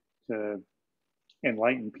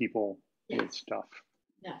enlighten people with stuff.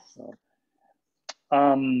 Yes. So,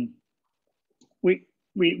 we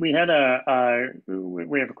had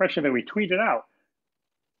we have a question that we tweeted out.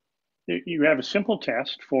 You have a simple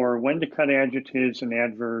test for when to cut adjectives and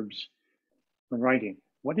adverbs when writing.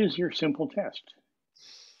 What is your simple test?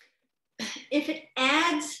 If it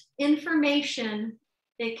adds information,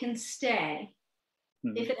 it can stay.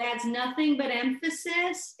 If it adds nothing but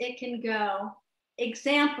emphasis, it can go.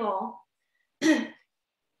 Example,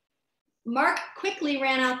 Mark quickly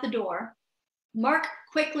ran out the door. Mark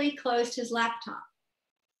quickly closed his laptop.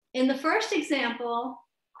 In the first example,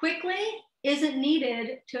 quickly isn't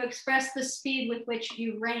needed to express the speed with which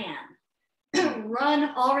you ran.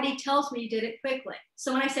 Run already tells me you did it quickly.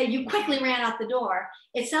 So when I say you quickly ran out the door,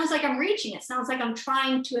 it sounds like I'm reaching. It sounds like I'm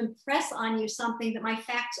trying to impress on you something that my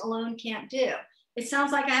facts alone can't do. It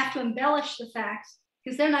sounds like I have to embellish the facts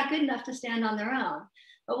because they're not good enough to stand on their own.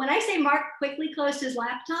 But when I say Mark quickly closed his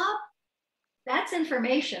laptop, that's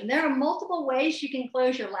information. There are multiple ways you can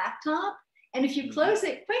close your laptop. And if you close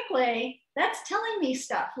it quickly, that's telling me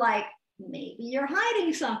stuff like, maybe you're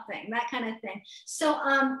hiding something, that kind of thing. So,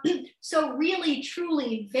 so really,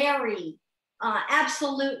 truly, very,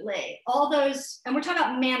 absolutely, all those, and we're talking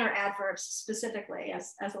about manner adverbs specifically,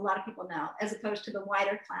 as a lot of people know, as opposed to the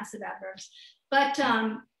wider class of adverbs. But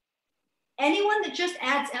anyone that just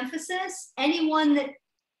adds emphasis, any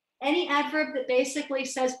adverb that basically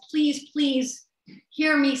says, please, please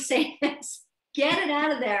hear me say this, get it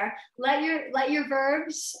out of there. Let your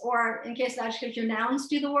verbs, or in case of adjectives, your nouns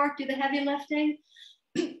do the work, do the heavy lifting.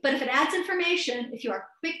 But if it adds information, if you are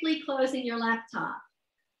quickly closing your laptop,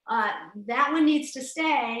 that one needs to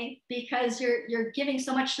stay because you're giving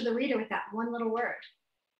so much to the reader with that one little word.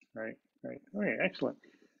 Right. Okay, excellent.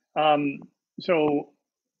 So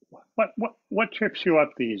what trips you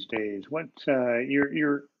up these days? What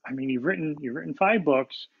you've written 5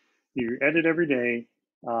 books, you edit every day.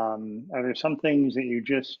 Are there some things that you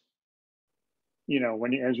just,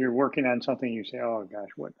 as you're working on something, you say, oh gosh,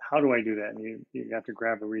 how do I do that? And you have to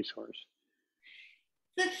grab a resource.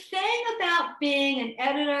 The thing about being an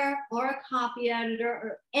editor or a copy editor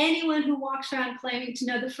or anyone who walks around claiming to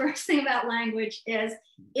know the first thing about language is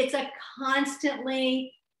it's a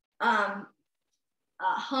constantly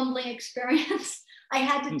humbling experience. I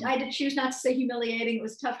had to choose not to say humiliating. It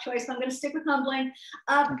was a tough choice, but I'm going to stick with humbling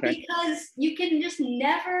because you can just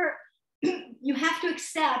never, you have to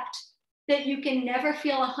accept that you can never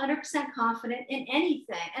feel 100% confident in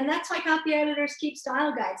anything. And that's why copy editors keep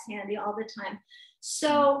style guides handy all the time.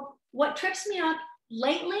 So what trips me up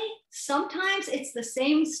lately, sometimes it's the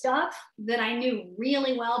same stuff that I knew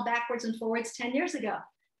really well backwards and forwards 10 years ago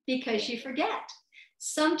because you forget.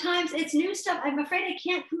 Sometimes it's new stuff. I'm afraid I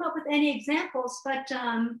can't come up with any examples, but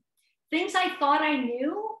things I thought I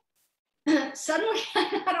knew, suddenly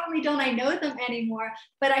not only don't I know them anymore,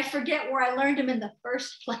 but I forget where I learned them in the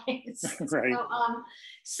first place. Right.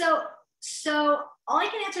 So all I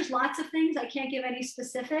can answer is lots of things. I can't give any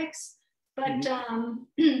specifics, but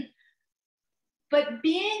but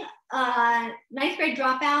being a 9th grade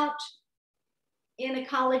dropout in a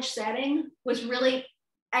college setting was really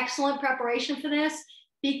excellent preparation for this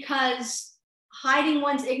because hiding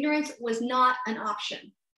one's ignorance was not an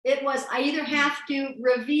option. It was, I either have to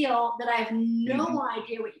reveal that I have no Mhm.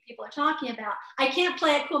 idea what you people are talking about. I can't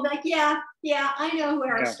play it cool, be like, yeah, I know who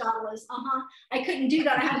Yeah. Aristotle is. I couldn't do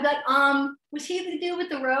that. I had that, was he the dude with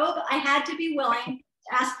the robe? I had to be willing to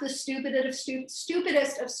ask the stupidest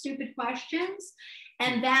of stupid questions.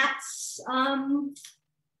 And that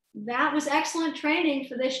was excellent training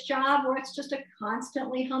for this job, where it's just a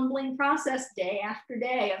constantly humbling process day after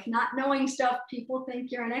day of not knowing stuff people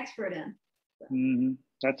think you're an expert in. Mhm.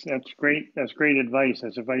 That's great. That's great advice.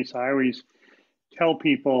 That's advice I always tell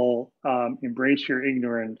people. Embrace your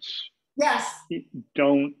ignorance. Yes.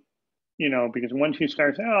 Don't, because once you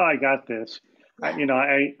start saying, "Oh, I got this," Yeah. I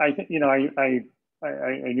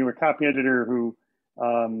knew a copy editor who,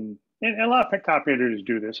 and a lot of copy editors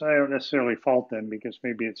do this. I don't necessarily fault them because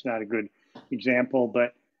maybe it's not a good example,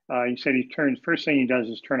 but he said first thing he does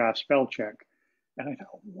is turn off spell check, and I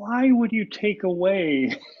thought, why would you take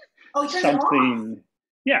away something?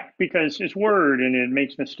 Yeah, because it's Word and it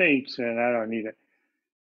makes mistakes, and I don't need it.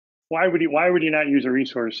 Why would you not use a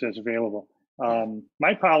resource that's available?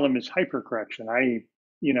 My problem is hypercorrection.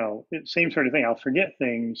 Same sort of thing. I'll forget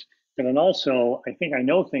things, but then also I think I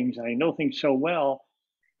know things, and I know things so well.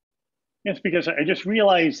 It's because I just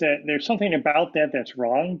realized that there's something about that that's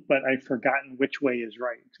wrong, but I've forgotten which way is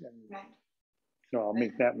right, and so I'll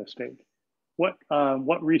make that mistake. What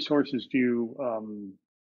resources do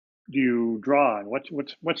you draw on?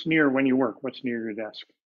 What's near when you work? What's near your desk?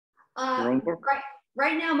 Your own book?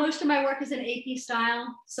 Right now, most of my work is in AP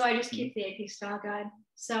style, so I just keep the AP style guide.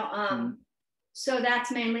 So, so that's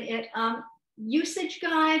mainly it. Usage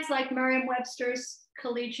guides like Merriam-Webster's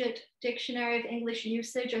Collegiate Dictionary of English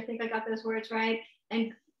Usage. I think I got those words right.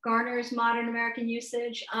 And Garner's Modern American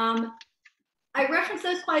Usage. I reference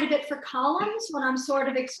those quite a bit for columns when I'm sort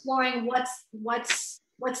of exploring what's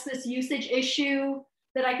this usage issue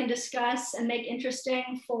that I can discuss and make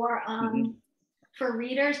interesting for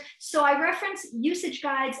readers. So I reference usage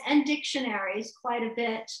guides and dictionaries quite a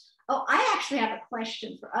bit. Oh, I actually have a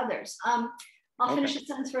question for others. I'll finish the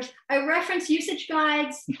sentence first. I reference usage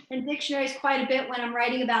guides and dictionaries quite a bit when I'm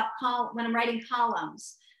writing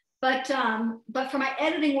columns. But for my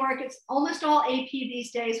editing work, it's almost all AP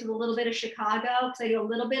these days with a little bit of Chicago, because I do a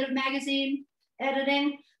little bit of magazine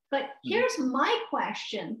editing. But here's my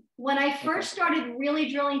question. When I first started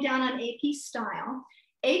really drilling down on AP style,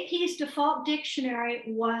 AP's default dictionary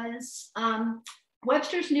was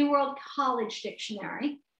Webster's New World College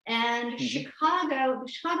Dictionary, and the Chicago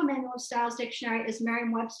Manual of Styles Dictionary is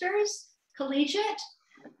Merriam-Webster's Collegiate.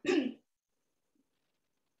 Does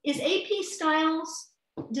AP Styles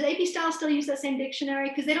still use that same dictionary?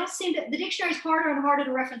 Because they don't seem to, the dictionary is harder and harder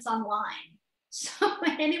to reference online. So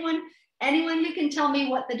anyone who can tell me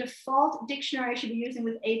what the default dictionary I should be using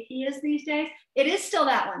with AP is these days? It is still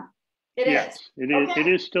that one. Yes, it is. It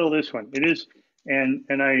is still this one. It is, and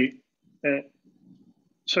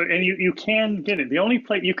you can get it. The only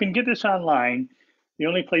place you can get this online, the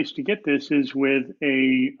only place to get this is with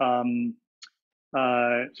a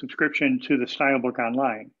subscription to the Style Book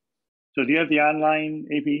Online. So do you have the online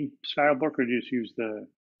AP Style Book, or do you just use the?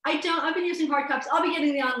 I don't. I've been using hard copies. I'll be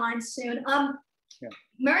getting the online soon.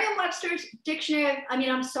 Merriam-Webster's dictionary.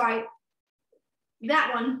 I'm sorry.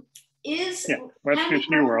 That one is Webster's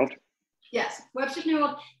New World. Yes, Webster's New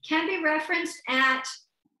World can be referenced at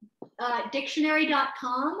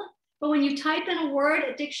dictionary.com, but when you type in a word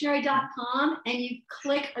at dictionary.com and you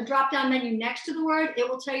click a drop-down menu next to the word, it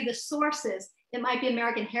will tell you the sources. It might be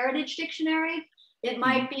American Heritage Dictionary, it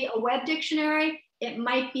might be a web dictionary, it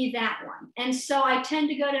might be that one. And so I tend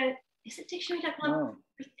to go to, is it dictionary.com?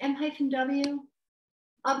 M-W?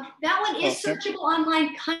 That one is searchable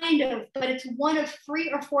online, kind of, but it's one of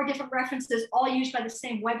 3 or 4 different references, all used by the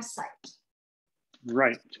same website.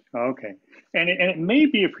 Right. Okay. And it may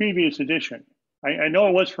be a previous edition. I know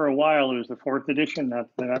it was for a while. It was the 4th edition, not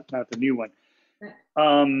the new one.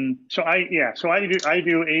 I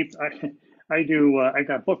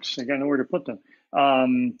got books. I got nowhere to put them.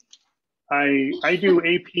 I do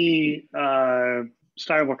AP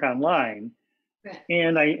Style Book Online,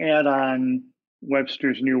 and I add on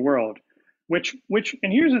Webster's New World, which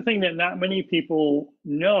and here's the thing that not many people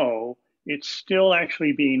know. It's still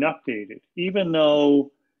actually being updated, even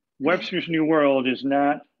though Webster's New World is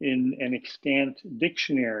not in an extant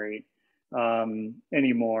dictionary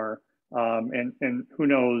anymore. And who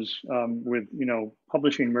knows with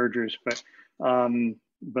publishing mergers, but I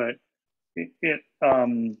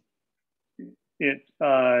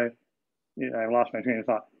lost my train of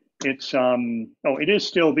thought. It is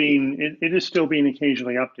still being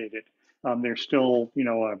occasionally updated. There's still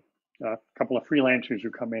a couple of freelancers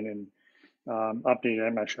who come in updated.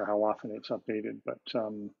 I'm not sure how often it's updated, but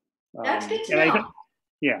That's good to and know.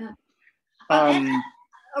 yeah. And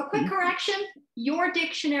a quick correction,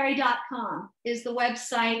 yourdictionary.com is the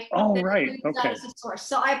website. Oh, that right. uses Okay. that as a source.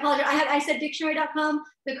 So I apologize. I said dictionary.com.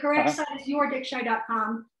 The correct site is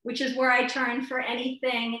yourdictionary.com, which is where I turn for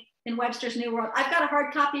anything in Webster's New World. I've got a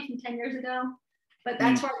hard copy from 10 years ago, but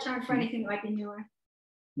that's where I turn for anything that might be newer.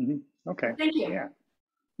 Okay. So thank you. Yeah.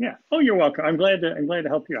 Yeah. Oh, you're welcome. I'm glad to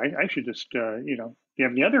help you. I should just, do you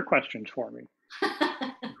have any other questions for me?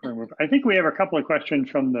 I think we have a couple of questions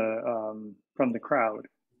from the crowd.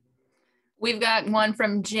 We've got one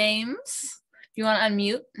from James. If you want to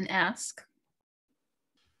unmute and ask.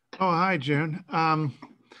 Oh, hi, June. Oh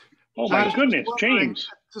my goodness, James.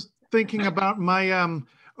 Just thinking about my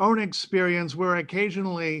own experience where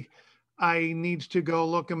occasionally I need to go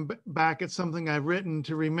looking back at something I've written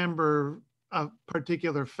to remember a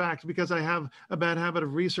particular fact, because I have a bad habit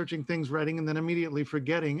of researching things, writing, and then immediately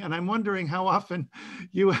forgetting. And I'm wondering how often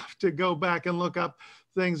you have to go back and look up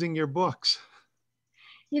things in your books.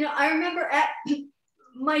 I remember at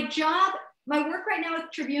my job, my work right now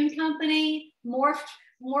with Tribune Company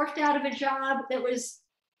morphed out of a job that was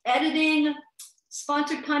editing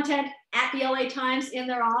sponsored content at the LA Times in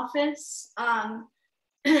their office.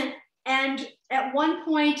 And at one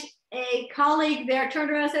point, a colleague there turned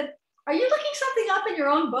around and said, "Are you looking something up in your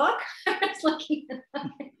own book?" I was looking it up.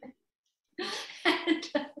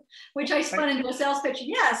 Which I spun into a sales pitch.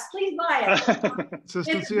 Yes, please buy it.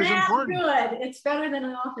 Consistency It's is important. good. It's better than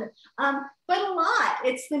an author. But a lot.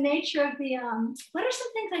 It's the nature of the. What are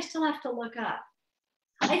some things I still have to look up?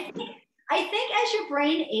 I think as your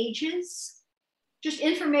brain ages, just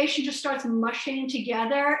information just starts mushing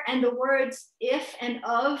together, and the words "if" and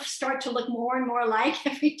 "of" start to look more and more alike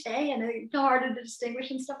every day, and it's harder to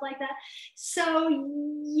distinguish and stuff like that. So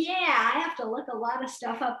yeah, I have to look a lot of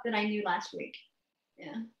stuff up that I knew last week.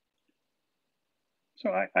 Yeah. So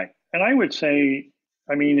I would say,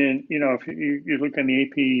 I mean, if you look in the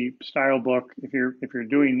AP style book, if you're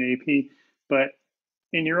doing the AP, but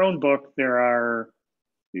in your own book, you're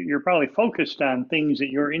probably focused on things that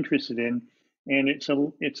you're interested in, and it's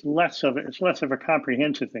less of a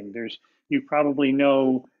comprehensive thing. You probably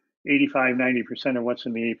know 85-90% of what's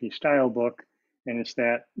in the AP style book, and it's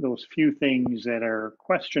those few things that are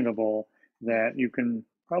questionable that you can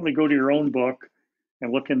probably go to your own book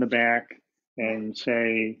and look in the back and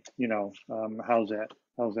say, how's that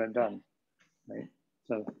done, right?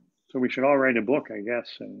 So we should all write a book, I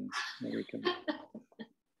guess, and we can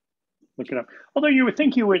look it up. Although you would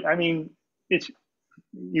think you would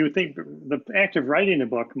think the act of writing a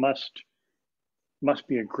book must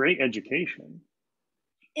be a great education.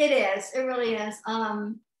 It is. It really is.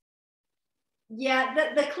 Yeah,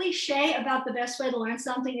 the cliche about the best way to learn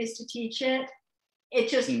something is to teach it. It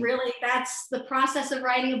just really, that's the process of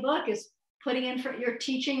writing a book, is putting in for your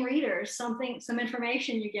teaching readers some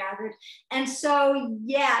information you gathered. And so,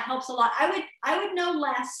 yeah, it helps a lot. I would know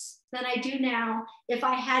less than I do now if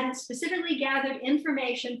I hadn't specifically gathered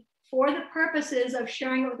information for the purposes of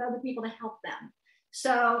sharing it with other people to help them.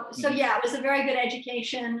 So yeah, it was a very good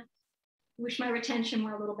education. Wish my retention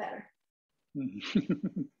were a little better.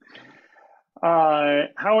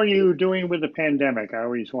 How are you doing with the pandemic? I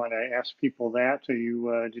always want to ask people that. Did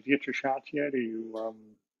you get your shots yet?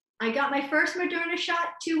 I got my first Moderna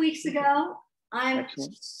shot 2 weeks ago. I'm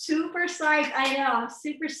Excellent. Super psyched. I know, I'm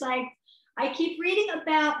super psyched. I keep reading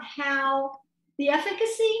about how the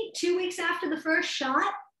efficacy 2 weeks after the first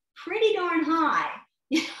shot, pretty darn high.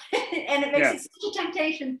 And it makes it such a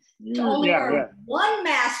temptation to only wear one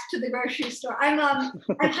mask to the grocery store. I'm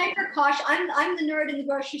hyper cautious. I'm the nerd in the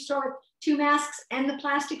grocery store with 2 masks and the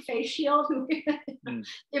plastic face shield.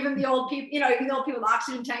 Even the old people, even the old people with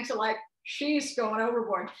oxygen tanks are like, she's going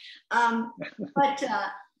overboard.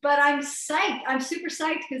 But I'm psyched. I'm super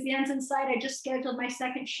psyched because the end's in sight. I just scheduled my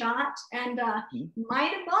second shot and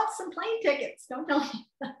might have bought some plane tickets. Don't tell me.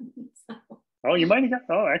 Oh, you might have got.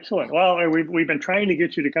 Oh, excellent. Well, we've been trying to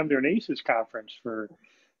get you to come to an ACES conference for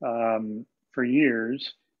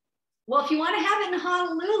years. Well, if you want to have it in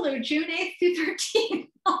Honolulu, June 8th through 13th,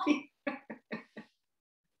 I'll be there.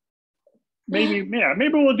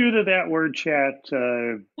 Maybe we'll do that word chat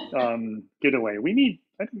getaway.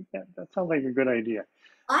 I think that sounds like a good idea.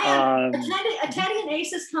 Attending an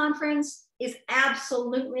ACES conference is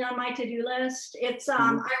absolutely on my to-do list. It's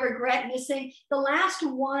I regret missing the last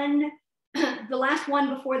one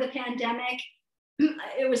before the pandemic.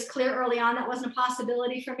 it was clear early on that wasn't a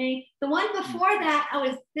possibility for me. The one before that, I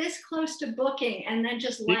was this close to booking, and then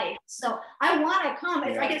just life. So I want to come.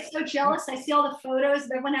 I get so jealous. I see all the photos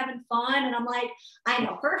of everyone having fun, and I'm like, I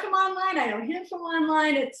know her from online. I know him from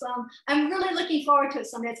online. It's I'm really looking forward to it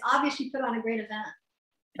someday. It's obvious you put on a great event.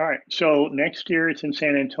 All right. So next year it's in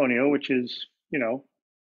San Antonio, which is, you know,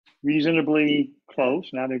 reasonably close,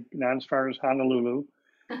 not as far as Honolulu.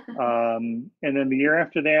 And then the year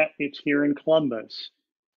after that, it's here in Columbus.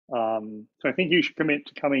 So I think you should commit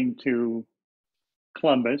to coming to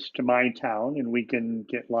Columbus, to my town, and we can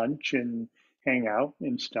get lunch and hang out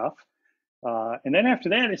and stuff. And then after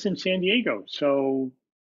that, it's in San Diego. So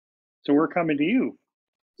we're coming to you.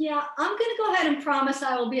 Yeah, I'm going to go ahead and promise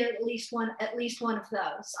I will be at least one of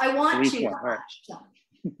those. I want to. All right. So.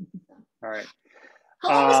 All right.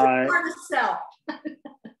 Columbus is the hardest sell.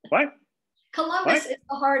 What? Columbus is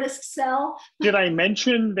the hardest sell. Did I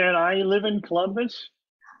mention that I live in Columbus?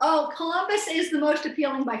 Oh, Columbus is the most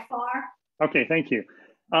appealing by far. Okay, thank you.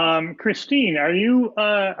 Christine, are you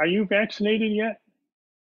vaccinated yet?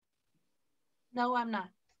 No, I'm not.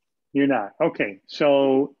 You're not. Okay,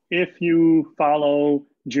 so if you follow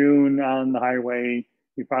June on the highway,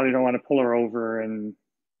 you probably don't want to pull her over and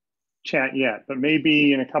chat yet, but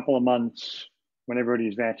maybe in a couple of months, when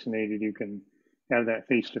everybody's vaccinated, you can have that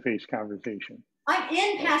face-to-face conversation. I'm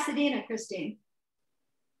in Pasadena, Christine.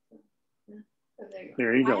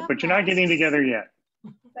 There you go. But you're not getting together yet.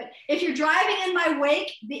 But if you're driving in my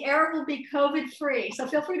wake, the air will be COVID-free. So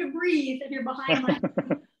feel free to breathe if you're behind my.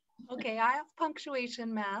 Okay, I have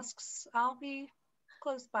punctuation masks. I'll be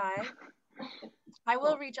close by. I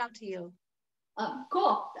will reach out to you.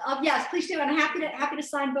 Cool. Yes, please do. And I'm happy to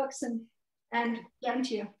sign books and get them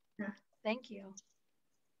to you. Yeah. Thank you.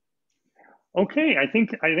 Okay, I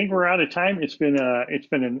think we're out of time. It's been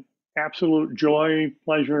an absolute joy,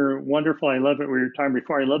 pleasure, wonderful. I love it. We were talking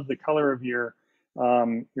before. I love the color of your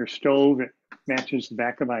stove. It matches the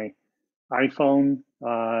back of my iPhone.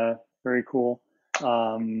 Very cool.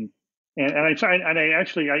 And I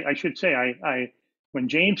should say when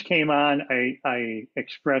James came on, I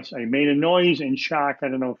made a noise in shock. I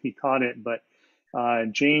don't know if he caught it, but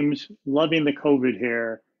James loving the COVID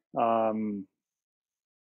hair.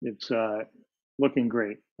 It's looking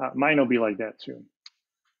great. Mine will be like that soon.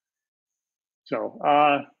 So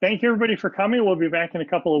thank you everybody for coming. We'll be back in a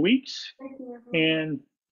couple of weeks. Thank you, and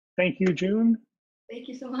thank you, June. Thank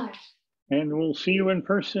you so much. And we'll see you in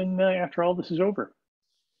person after all this is over.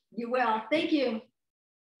 You will. Thank you.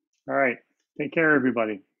 All right. Take care,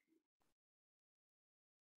 everybody.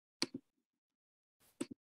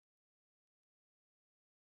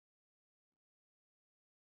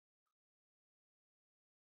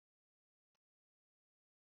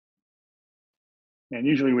 And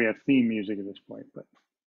usually we have theme music at this point, but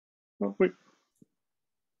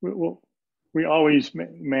we always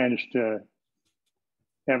manage to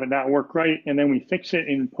have it not work right, and then we fix it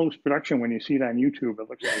in post-production. When you see it on YouTube, it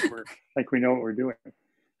looks like we know what we're doing.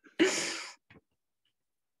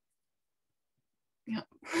 Yep.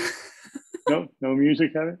 No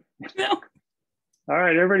music of it? No. All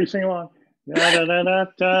right, everybody sing along. Da da da da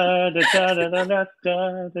da da da da da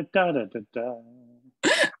da da da da.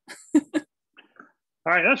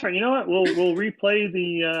 All right, that's right. You know what? We'll replay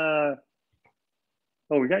the.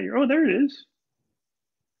 We got your. Oh, there it is.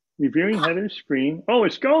 Reviewing Heather's screen. Oh,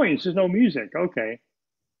 it's going. There's no music. Okay.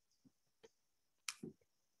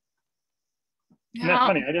 Yeah. That's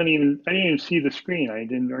funny. I didn't even see the screen. I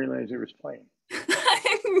didn't realize it was playing.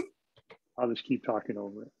 I'll just keep talking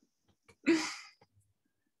over it.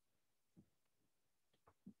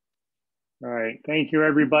 All right. Thank you,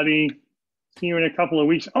 everybody. See you in a couple of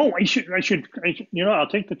weeks. Oh, I should. You know, I'll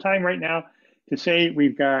take the time right now to say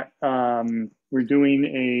we've got. We're doing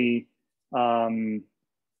a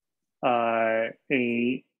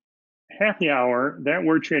happy hour. That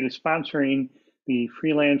Word Trade is sponsoring the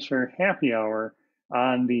Freelancer Happy Hour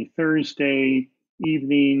on the Thursday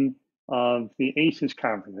evening of the ACES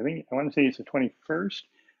conference. I want to say it's the 21st.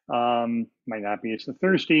 Might not be. It's the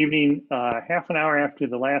Thursday evening, half an hour after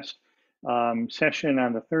the last session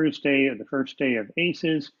on the Thursday of the first day of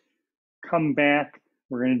ACES. Come back.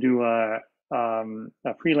 We're going to do a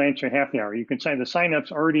Freelancer Happy Hour. You can sign the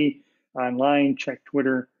sign-ups already online. Check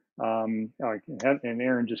Twitter. And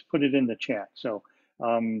Aaron just put it in the chat. So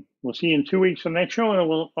we'll see you in 2 weeks from that show, and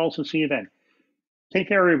we'll also see you then. Take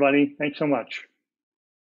care, everybody. Thanks so much.